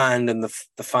the band and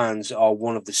the fans are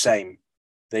one of the same.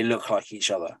 They look like each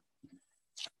other.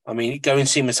 I mean, go and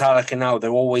see Metallica now.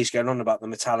 They're always going on about the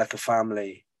Metallica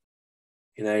family.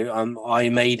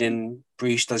 Iron Maiden,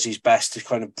 Bruce does his best to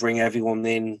kind of bring everyone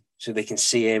in so they can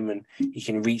see him and he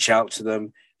can reach out to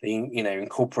them. They,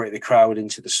 incorporate the crowd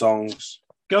into the songs.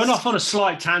 Going off on a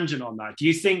slight tangent on that, do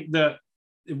you think that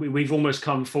we've almost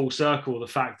come full circle, the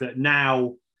fact that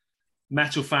now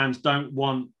metal fans don't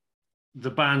want the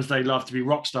bands they love to be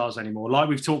rock stars anymore, like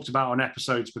we've talked about on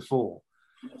episodes before?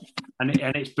 And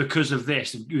it's because of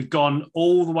this. We've gone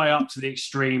all the way up to the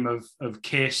extreme of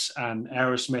Kiss and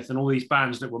Aerosmith and all these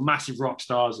bands that were massive rock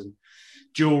stars and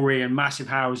jewelry and massive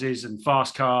houses and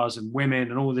fast cars and women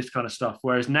and all this kind of stuff.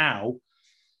 Whereas now,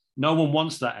 no one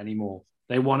wants that anymore.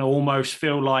 They want to almost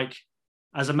feel like,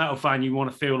 as a metal fan, you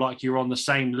want to feel like you're on the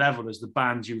same level as the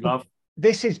bands you love.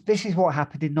 This is what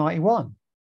happened in '91.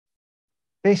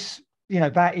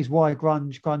 That is why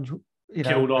grunge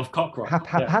killed off cock rock.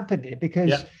 Happened it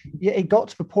because it got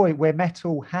to the point where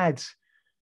metal had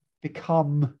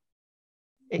become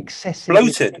excessive,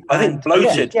 bloated. I think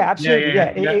bloated. Yeah, absolutely.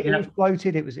 It was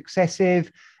bloated. It was excessive.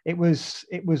 It was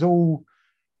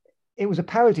a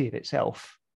parody of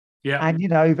itself. Yeah, and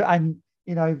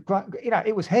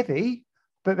it was heavy,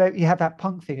 but you have that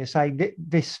punk thing of saying that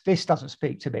this doesn't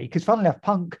speak to me, because funnily enough,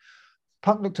 punk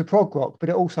looked to prog rock, but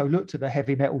it also looked at the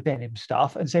heavy metal denim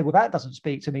stuff and said, well, that doesn't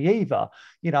speak to me either.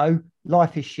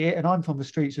 Life is shit and I'm from the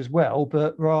streets as well,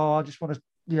 but I just want to,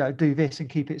 do this and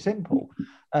keep it simple.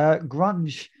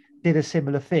 Grunge did a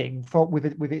similar thing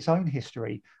with its own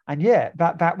history. And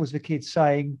that was the kids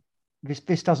saying,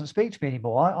 this doesn't speak to me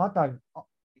anymore. I don't,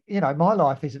 my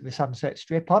life isn't the Sunset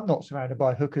Strip. I'm not surrounded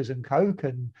by hookers and coke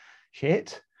and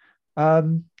shit.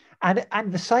 And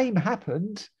the same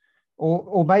happened,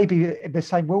 or maybe the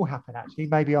same will happen. Actually,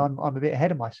 maybe I'm a bit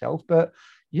ahead of myself. But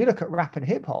you look at rap and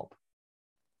hip hop.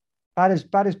 Bad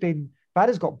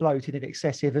has got bloated and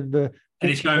excessive, and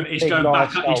it's going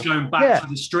back to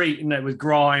the street, isn't it, with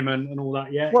grime and all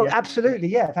that. Yeah. Well, absolutely,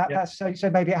 yeah. That's so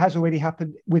maybe it has already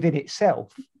happened within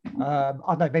itself. I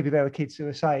don't know. Maybe there are kids who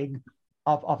are saying,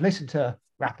 "I've listened to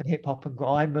rap and hip hop and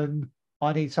grime, and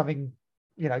I need something,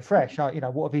 fresh. What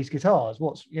are these guitars?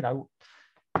 What's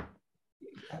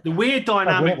the weird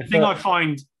dynamic? The thing I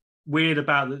find weird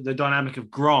about the dynamic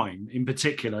of grime, in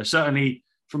particular, certainly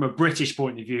from a British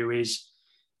point of view, is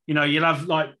you'll have,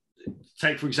 like,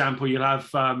 take for example, you'll have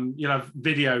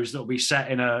videos that will be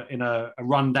set in a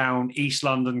rundown East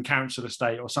London council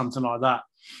estate or something like that.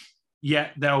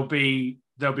 Yet there'll be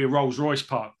a Rolls Royce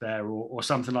parked there or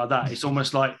something like that. It's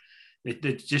almost like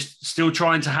they're just still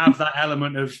trying to have that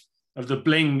element of the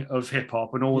bling of hip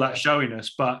hop and all that showing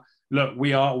us. But look,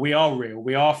 we are real.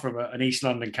 We are from an East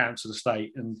London council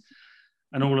estate and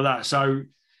all of that. So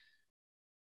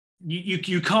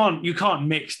you can't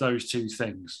mix those two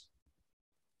things.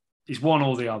 It's one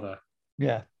or the other.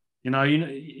 Yeah.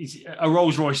 A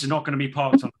Rolls Royce is not going to be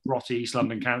parked on a grotty East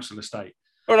London council estate.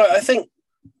 Well, I think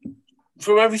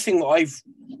from everything that I've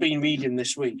been reading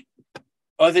this week,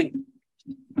 I think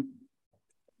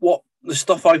what the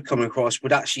stuff I've come across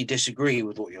would actually disagree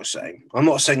with what you're saying. I'm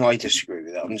not saying I disagree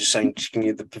with that. I'm just saying, just giving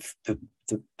you the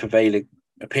prevailing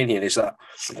opinion is that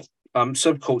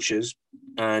subcultures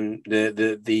and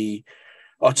the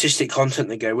artistic content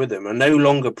that go with them are no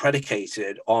longer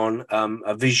predicated on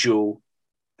a visual.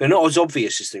 They're not as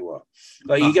obvious as they were.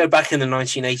 Like, you go back in the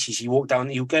 1980s,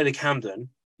 you go to Camden,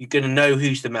 you're going to know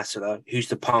who's the metaler, who's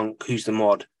the punk, who's the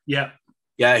mod. Yeah.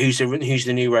 Yeah, who's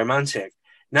the new romantic.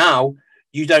 Now,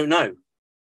 you don't know,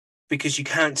 because you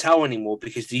can't tell anymore,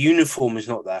 because the uniform is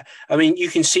not there. I mean, you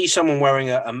can see someone wearing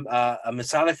a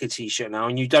Metallica t-shirt now,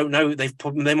 and you don't know, they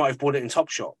might have bought it in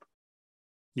Topshop.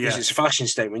 Because it's a fashion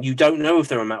statement. You don't know if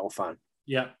they're a metal fan.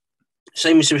 Yeah.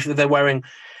 Same as if they're wearing.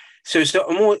 So it's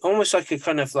almost like a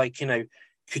kind of like,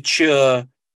 couture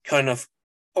kind of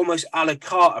almost a la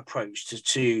carte approach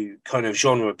to kind of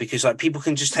genre, because like people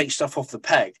can just take stuff off the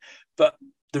peg. But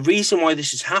the reason why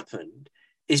this has happened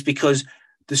is because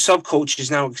the subcultures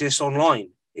now exist online.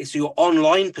 It's your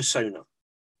online persona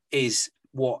is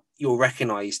what you're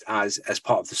recognized as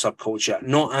part of the subculture,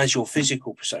 not as your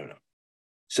physical persona.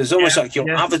 So it's almost like your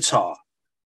avatar.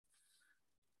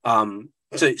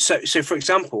 So for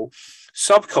example,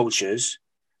 subcultures,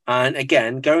 and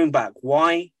again, going back,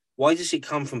 why does it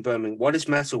come from Birmingham? Why does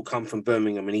metal come from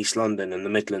Birmingham and East London and the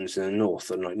Midlands and the North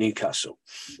and like Newcastle?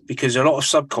 Because a lot of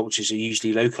subcultures are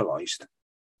usually localized.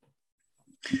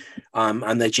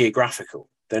 And they're geographical.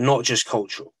 They're not just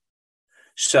cultural.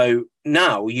 So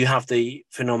now you have the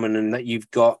phenomenon that you've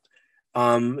got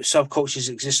subcultures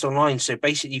exist online. So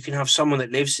basically you can have someone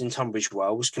that lives in Tunbridge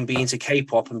Wells can be into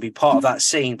K-pop and be part of that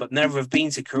scene, but never have been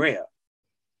to Korea.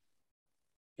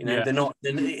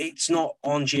 It's not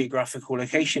on geographical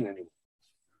location anymore.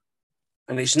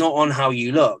 And it's not on how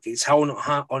you look. It's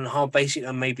on how basic,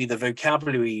 and maybe the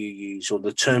vocabulary you use, or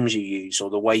the terms you use, or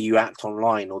the way you act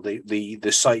online, or the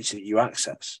sites that you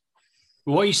access.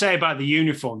 What you say about the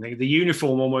uniform thing, the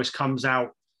uniform almost comes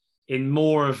out in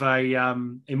more of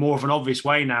an obvious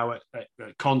way now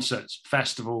at concerts,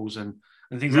 festivals, and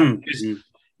things like that. Because,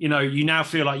 you now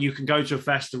feel like you can go to a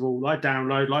festival like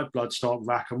Download, like Bloodstock,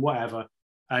 Rack, and whatever,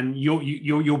 and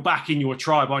you're back in your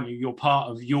tribe, aren't you? You're part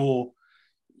of your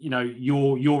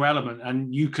element,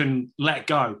 and you can let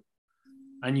go,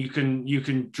 and you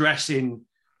can dress in,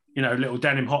 little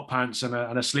denim hot pants and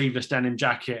a sleeveless denim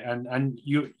jacket, and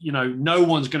no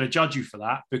one's going to judge you for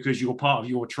that, because you're part of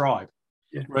your tribe.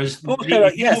 Yeah. Whereas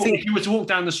if you were to walk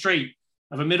down the street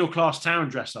of a middle class town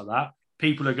dressed like that,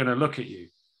 people are going to look at you.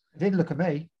 They didn't look at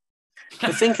me.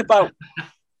 But think about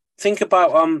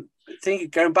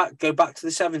go back to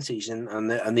the 70s and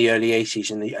the early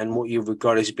 80s and what you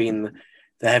regard as being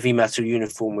the heavy metal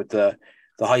uniform with the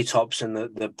high tops and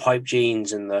the pipe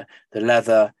jeans and the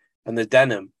leather and the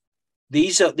denim.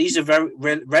 These are very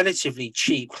relatively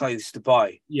cheap clothes to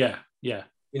buy. Yeah.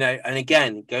 And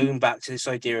again, going back to this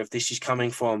idea of this is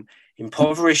coming from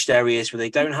impoverished areas where they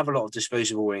don't have a lot of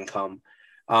disposable income.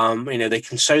 They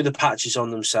can sew the patches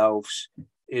on themselves.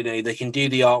 They can do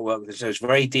the artwork. So it's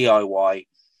very DIY.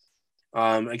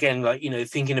 Again,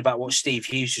 thinking about what Steve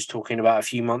Hughes was talking about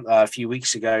a few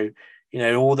weeks ago.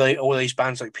 All those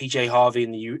bands like PJ Harvey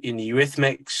in the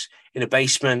Eurythmics in a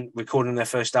basement recording their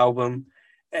first album.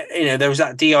 there was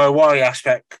that DIY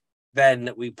aspect then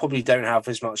that we probably don't have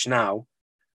as much now.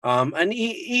 And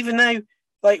even though,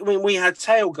 like, when we had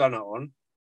Tailgunner on,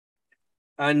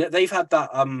 and they've had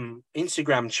that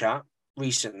Instagram chat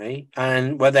recently,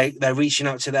 and where they're reaching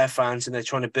out to their fans and they're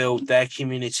trying to build their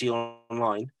community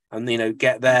online, and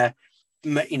get their,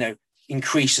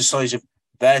 increase the size of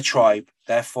their tribe,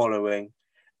 their following,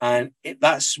 and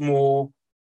that's more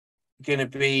going to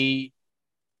be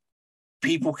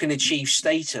people can achieve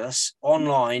status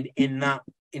online in that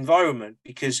environment,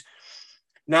 because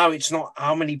now it's not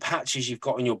how many patches you've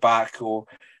got on your back or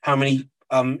how many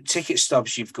ticket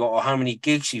stubs you've got or how many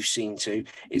gigs you've seen to.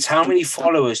 It's how many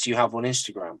followers do you have on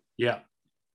Instagram. Yeah,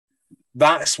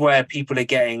 that's where people are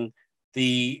getting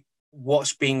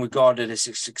what's being regarded as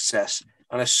a success,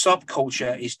 and a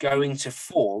subculture is going to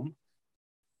form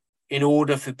in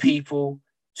order for people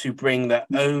to bring their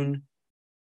own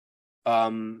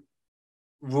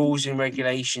rules and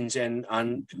regulations and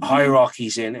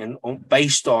hierarchies in, and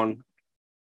based on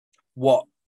what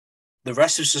the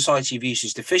rest of society views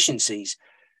as deficiencies.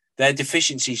 Their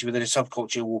deficiencies within a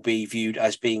subculture will be viewed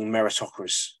as being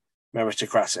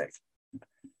meritocratic.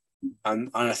 And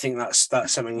I think that's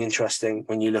something interesting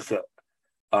when you look at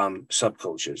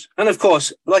subcultures. And of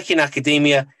course, like in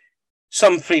academia,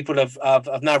 some people have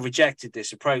now rejected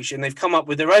this approach, and they've come up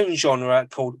with their own genre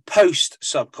called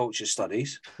post-subculture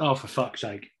studies. Oh, for fuck's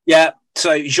sake. Yeah.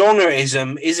 So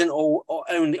genreism isn't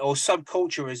only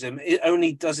subculturism. It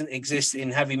only doesn't exist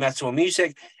in heavy metal or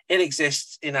music. It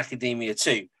exists in academia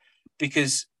too,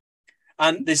 because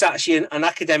there's actually an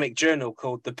academic journal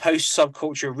called the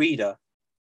Post-Subculture Reader,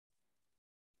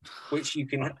 which you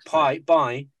can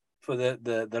buy for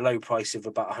the low price of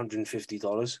about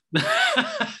 $150.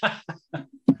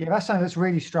 Yeah, that's something that's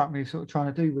really struck me, sort of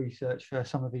trying to do research for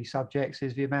some of these subjects,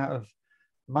 is the amount of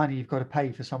money you've got to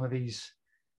pay for some of these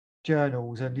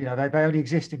journals. And, they only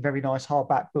exist in very nice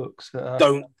hardback books.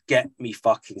 Don't get me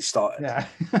fucking started. Yeah.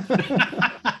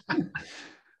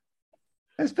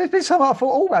 There's been some I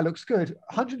thought, that looks good.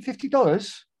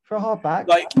 $150 for a hardback.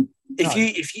 Like,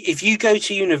 if you go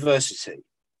to university,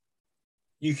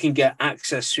 you can get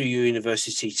access through your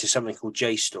university to something called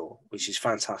JSTOR, which is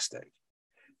fantastic.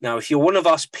 Now, if you're one of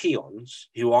us peons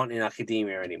who aren't in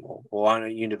academia anymore or aren't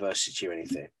at university or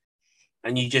anything,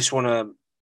 and you just want to,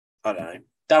 I don't know,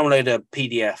 download a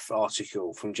PDF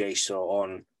article from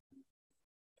JSTOR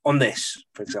on this,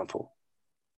 for example,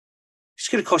 it's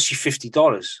going to cost you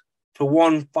 $50 for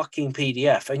one fucking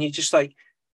PDF. And you're just like,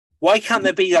 why can't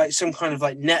there be like some kind of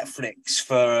like Netflix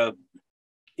for,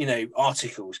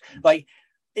 articles? Like,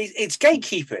 it's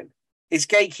gatekeeping. It's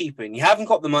gatekeeping. You haven't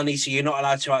got the money, so you're not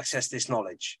allowed to access this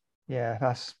knowledge. Yeah,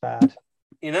 that's bad.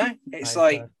 It's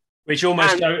like... Which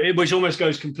almost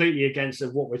goes completely against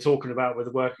what we're talking about with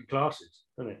the working classes,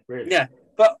 doesn't it? Really? Yeah,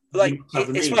 but like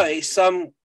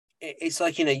it's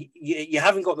like you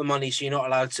haven't got the money, so you're not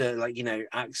allowed to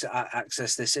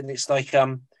access this, and it's like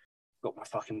got my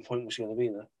fucking point was going to be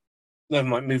there. Never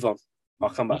mind, move on.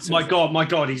 I'll come back. My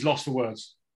God, he's lost for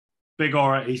words. Big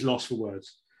Aura, he's lost for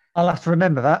words. I'll have to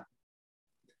remember that.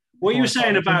 What you were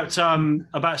saying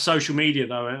about social media,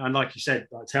 though, and like you said,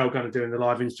 like Tailgunner doing the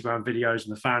live Instagram videos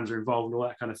and the fans are involved and all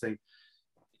that kind of thing,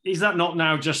 is that not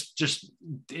now just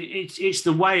it's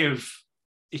the way of,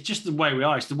 it's just the way we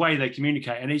are. It's the way they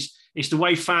communicate, and it's the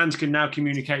way fans can now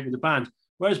communicate with the band.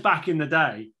 Whereas back in the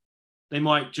day, they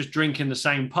might just drink in the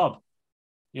same pub.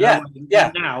 Yeah.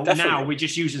 Now we're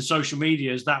just using social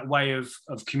media as that way of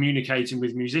communicating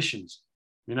with musicians.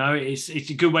 It's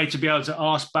a good way to be able to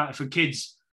ask back for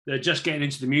kids that are just getting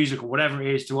into the music or whatever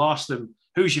it is, to ask them,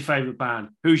 who's your favorite band,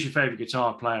 who's your favorite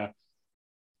guitar player,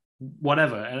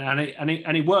 whatever,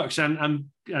 and it works, and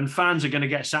fans are going to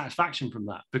get satisfaction from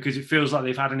that because it feels like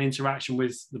they've had an interaction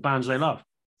with the bands they love.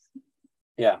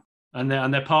 Yeah, and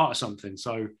they're part of something.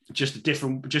 So just a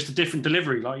different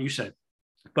delivery, like you said.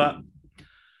 But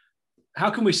how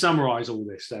can we summarize all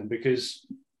this then? Because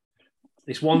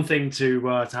it's one thing to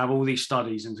have all these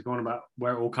studies and to go on about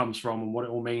where it all comes from and what it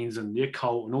all means and the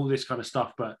occult and all this kind of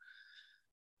stuff. But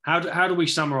how do we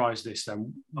summarize this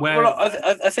then? Well,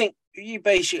 I think you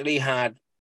basically had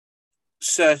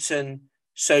certain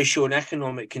social and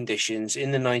economic conditions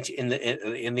in the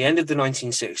end of the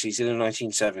 1960s, in the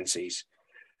 1970s.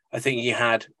 I think you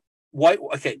had why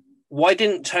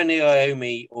didn't Tony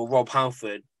Iommi or Rob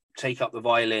Halford take up the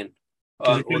violin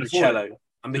or the cello?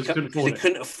 And because they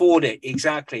couldn't afford it,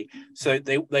 exactly. So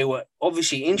they were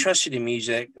obviously interested in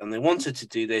music, and they wanted to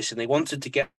do this, and they wanted to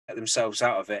get themselves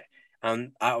out of it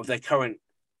and out of their current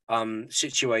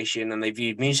situation, and they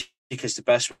viewed music as the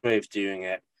best way of doing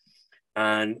it.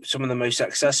 And some of the most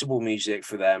accessible music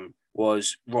for them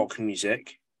was rock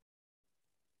music,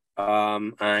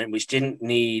 and which didn't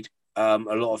need a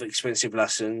lot of expensive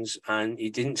lessons, and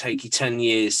it didn't take you 10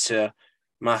 years to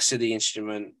master the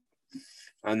instrument.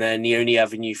 And then the only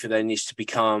avenue for then is to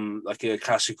become like a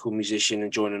classical musician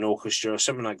and join an orchestra or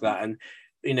something like that. And,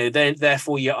 then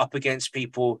therefore you're up against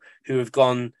people who have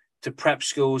gone to prep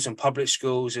schools and public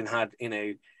schools and had,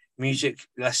 music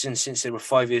lessons since they were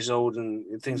 5 years old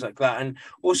and things like that. And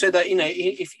also that,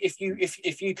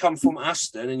 if you come from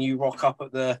Aston and you rock up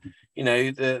at the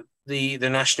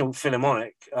National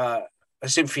Philharmonic, a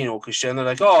symphony orchestra, and they're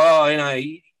like,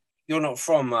 you're not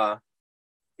from,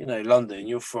 London,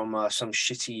 you're from some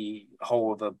shitty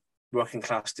hole of a working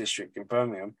class district in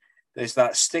Birmingham. There's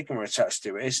that stigma attached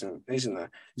to it, isn't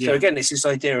there? Yeah. So again, it's this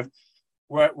idea of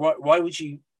why would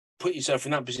you put yourself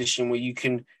in that position where you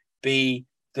can be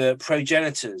the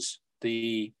progenitors,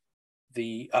 the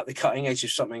at the cutting edge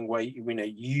of something where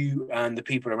you and the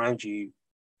people around you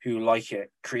who like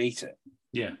it create it.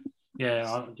 I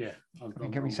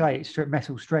think, can we say it's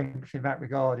metal strength in that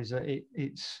regard? Is that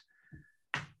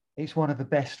it's one of the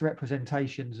best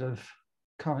representations of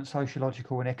current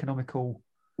sociological and economical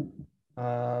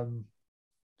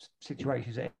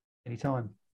situations at any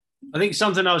time. I think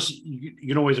something else you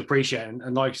can always appreciate,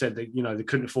 and like I said, they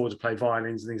couldn't afford to play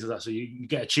violins and things like that, so you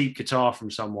get a cheap guitar from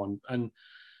someone,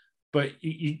 but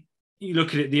you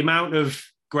look at it, the amount of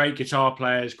great guitar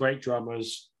players, great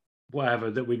drummers,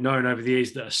 whatever, that we've known over the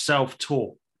years that are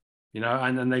self-taught,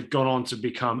 and then they've gone on to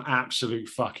become absolute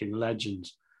fucking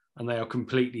legends, and they are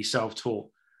completely self-taught.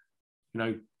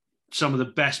 Some of the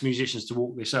best musicians to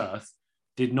walk this earth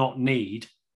did not need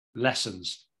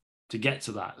lessons to get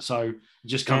to that. So it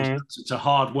just comes to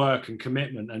hard work and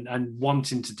commitment and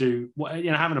wanting to do what,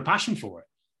 having a passion for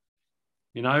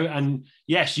it, and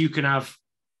yes, you can have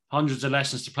hundreds of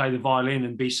lessons to play the violin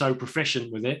and be so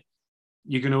proficient with it.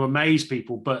 You're going to amaze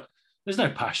people, but there's no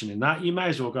passion in that. You may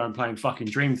as well go and play in fucking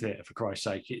Dream Theater, for Christ's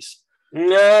sake. It's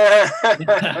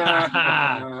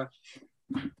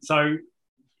so,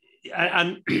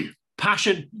 and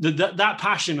passion, that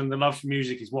passion and the love for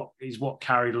music is what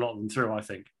carried a lot of them through, I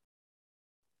think.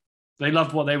 They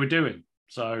loved what they were doing.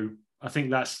 So I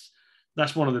think that's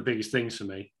one of the biggest things for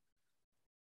me.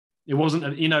 It wasn't,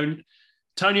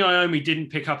 Tony Iommi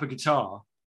didn't pick up a guitar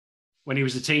when he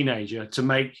was a teenager to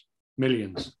make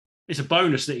millions. It's a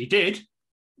bonus that he did,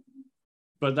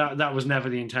 but that was never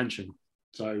the intention.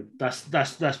 So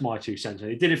that's my 2 cents.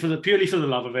 He did it purely for the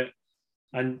love of it.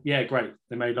 And yeah, great.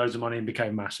 They made loads of money and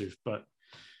became massive, but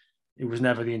it was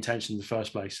never the intention in the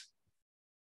first place.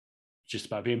 It's just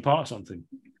about being part of something.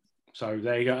 So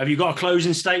there you go. Have you got a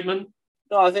closing statement?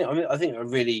 No, I think I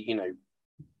really,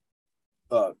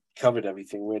 covered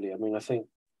everything really. I mean, I think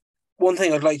one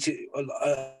thing I'd like to,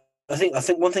 I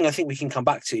think one thing I think we can come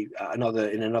back to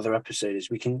in another episode is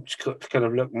we can kind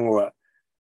of look more at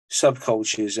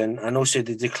subcultures and also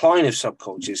the decline of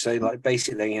subcultures. So like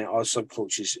basically, are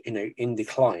subcultures, in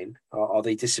decline? Are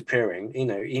they disappearing?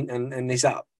 And is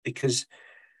that because,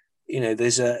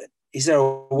 is there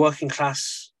a working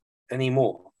class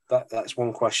anymore? That's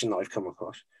one question that I've come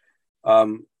across.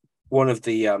 One of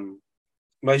the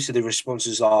most of the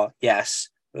responses are yes,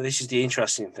 but this is the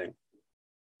interesting thing: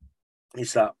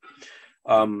 is that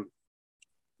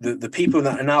the people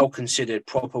that are now considered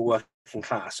proper working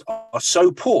class are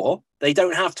so poor they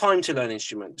don't have time to learn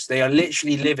instruments. They are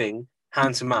literally living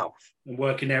hand to mouth and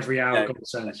working every hour.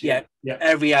 Yeah,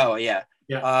 every hour. Yeah.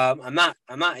 And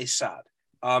that is sad.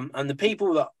 And the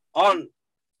people that aren't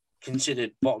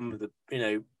considered bottom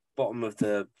of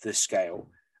the scale,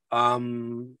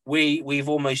 we've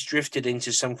almost drifted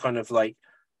into some kind of like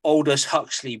Aldous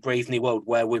Huxley Brave New World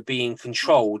where we're being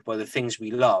controlled by the things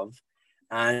we love.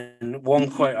 And one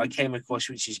quote I came across,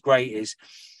 which is great, is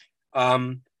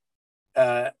foreign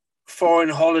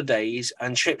holidays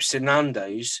and trips to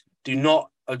Nando's do not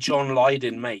a John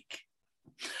Lydon make.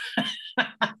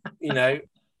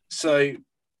 So,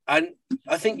 and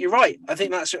I think you're right. I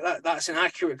think that's an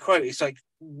accurate quote. It's like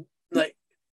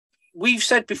we've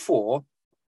said before,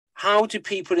 how do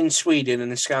people in Sweden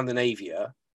and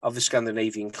Scandinavia, of the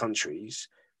Scandinavian countries,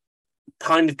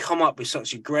 kind of come up with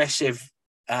such aggressive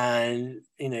and,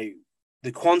 the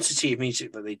quantity of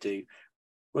music that they do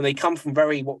when they come from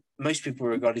what most people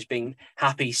regard as being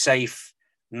happy, safe,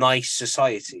 nice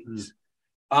societies.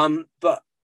 But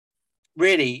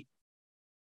really,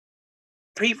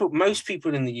 most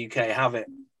people in the UK have it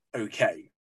okay,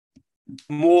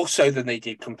 more so than they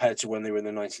did compared to when they were in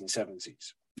the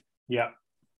 1970s. Yeah.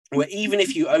 Where even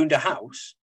if you owned a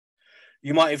house,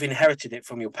 you might have inherited it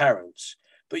from your parents,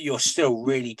 but you're still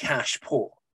really cash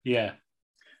poor. Yeah.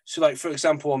 So like, for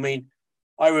example, I mean,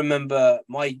 I remember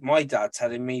my dad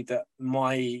telling me that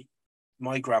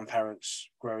my grandparents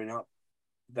growing up,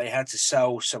 they had to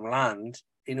sell some land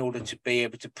in order to be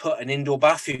able to put an indoor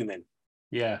bathroom in.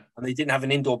 Yeah. And they didn't have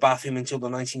an indoor bathroom until the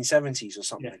 1970s or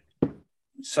something. Yeah.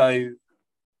 So,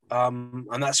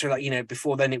 and that's where, like, you know,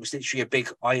 before then it was literally a big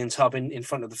iron tub in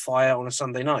front of the fire on a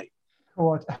Sunday night.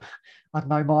 Oh, I don't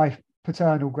know, my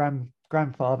paternal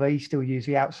grandfather, he still used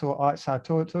the outside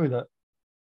toilet.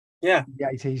 Yeah. In the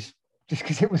 80s, just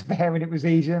because it was there and it was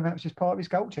easier, and that was just part of his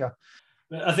culture.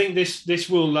 I think this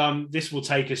will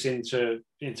take us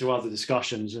into other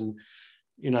discussions, and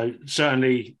you know,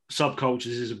 certainly subcultures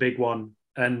is a big one,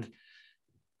 and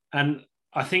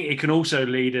I think it can also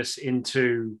lead us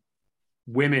into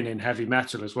women in heavy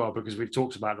metal as well, because we've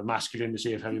talked about the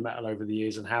masculinity of heavy metal over the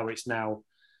years and how it's now,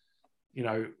 you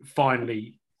know,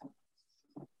 finally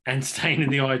entertaining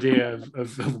the idea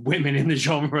of women in the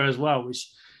genre as well, which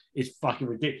is fucking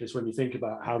ridiculous when you think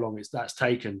about how long that's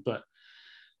taken. But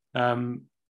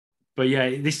yeah,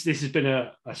 this has been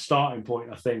a starting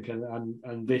point, I think,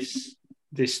 and this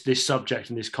subject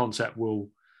and this concept will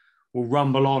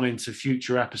rumble on into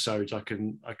future episodes. I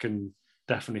can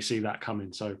definitely see that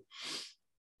coming. So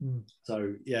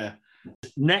yeah,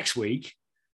 next week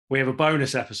we have a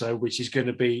bonus episode, which is going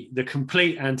to be the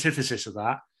complete antithesis of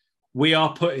that. We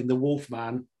are putting the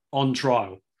Wolfman on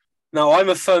trial. No, I'm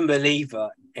a firm believer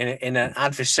in an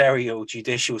adversarial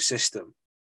judicial system.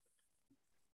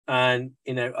 And,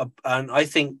 you know, and I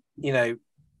think, you know,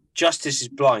 justice is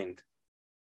blind,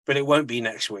 but it won't be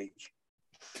next week.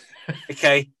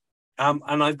 Okay.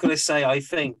 And I've got to say,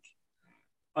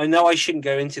 I know I shouldn't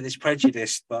go into this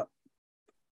prejudice, but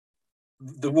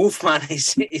the Wolfman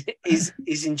is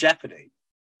in jeopardy.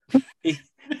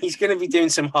 He's going to be doing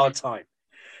some hard time.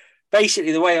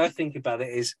 Basically, the way I think about it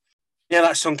is, yeah,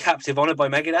 that song Captive Honor by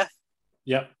Megadeth.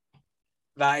 Yep.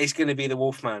 That is going to be the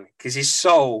Wolfman, because his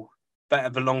soul better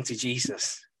belong to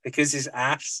Jesus, because his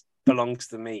ass belongs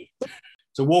to me.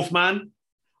 So Wolfman,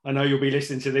 I know you'll be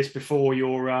listening to this before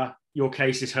your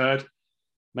case is heard.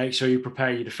 Make sure you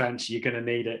prepare your defense. You're going to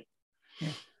need it. Yeah.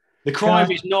 The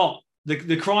crime is not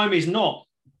the crime is not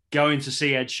going to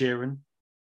see Ed Sheeran,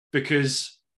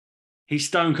 because he's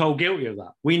stone cold guilty of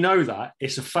that. We know that.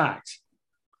 It's a fact.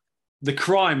 The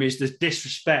crime is the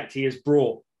disrespect he has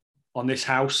brought on this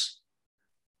house,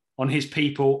 on his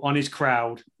people, on his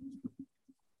crowd.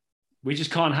 We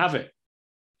just can't have it.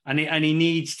 And he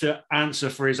needs to answer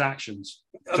for his actions.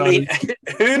 I mean,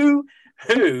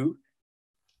 who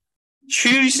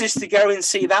chooses to go and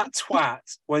see that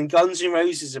twat when Guns N'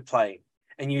 Roses are playing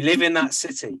and you live in that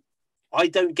city? I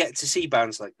don't get to see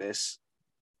bands like this.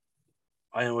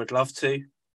 I would love to,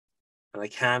 and I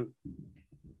can't.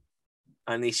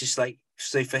 And it's just like,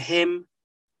 so for him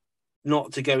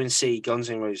not to go and see Guns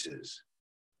N' Roses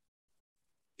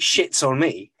shits on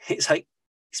me. It's like,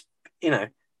 you know,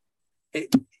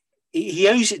 he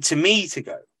owes it to me to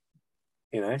go,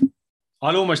 you know.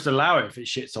 I'll almost allow it if it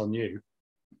shits on you,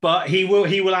 but he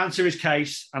will answer his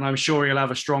case, and I'm sure he'll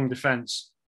have a strong defense.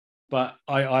 But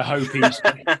I hope he's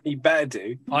he better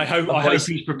do. I hope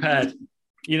he's prepared.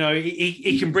 You know,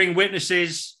 he can bring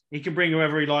witnesses, he can bring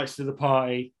whoever he likes to the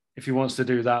party if he wants to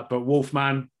do that. But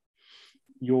Wolfman,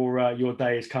 your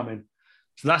day is coming.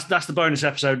 So that's the bonus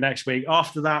episode next week.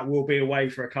 After that, we'll be away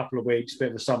for a couple of weeks, bit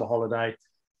of a summer holiday,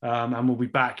 and we'll be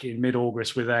back in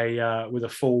mid-August with a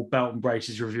full belt and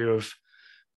braces review of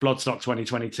Bloodstock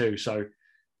 2022. So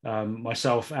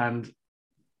myself and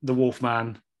the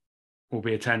Wolfman will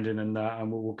be attending,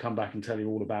 and we'll come back and tell you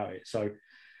all about it. So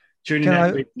tune in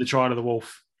next week for the Trial of the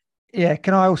Wolf. Yeah,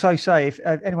 can I also say, if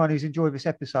anyone who's enjoyed this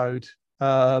episode,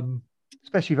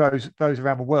 especially those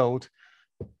around the world,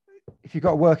 if you've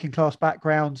got a working class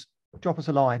background, drop us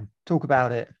a line, talk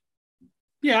about it.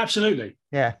 Yeah, absolutely.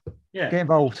 Yeah, get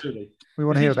involved. Absolutely. We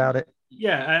want to hear about it.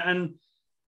 Yeah, and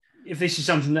if this is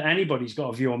something that anybody's got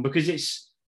a view on, because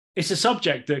it's a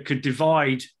subject that could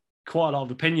divide quite a lot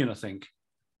of opinion, I think.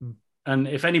 And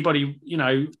if anybody, you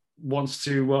know, wants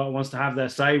to have their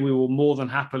say, we will more than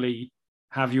happily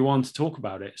have you on to talk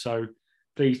about it. So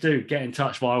please do get in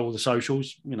touch via all the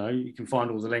socials. You know, you can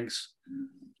find all the links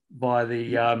by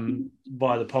the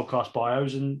podcast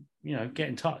bios, and you know, get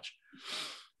in touch.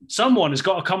 Someone has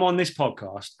got to come on this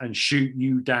podcast and shoot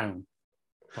you down,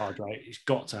 Padre. It's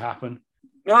got to happen.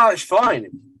 No, it's fine.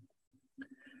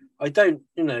 I don't,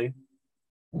 you know,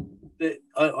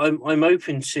 I'm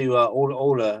open to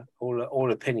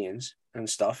all opinions and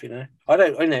stuff. You know, I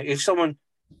know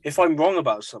if I'm wrong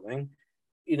about something,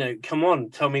 you know, come on,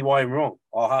 tell me why I'm wrong.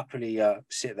 I'll happily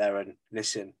sit there and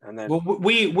listen. And then, well,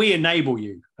 we enable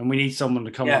you, and we need someone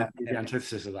to come on with the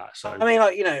antithesis of that. So, I mean,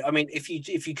 like, you know, I mean, if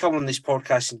you come on this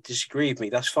podcast and disagree with me,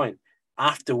 that's fine.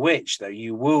 After which, though,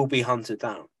 you will be hunted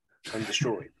down and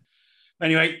destroyed.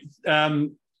 Anyway,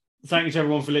 thanks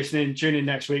everyone for listening. Tune in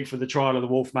next week for the trial of the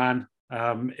Wolfman.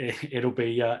 It'll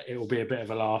be a bit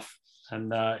of a laugh,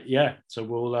 and so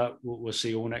we'll see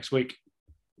you all next week.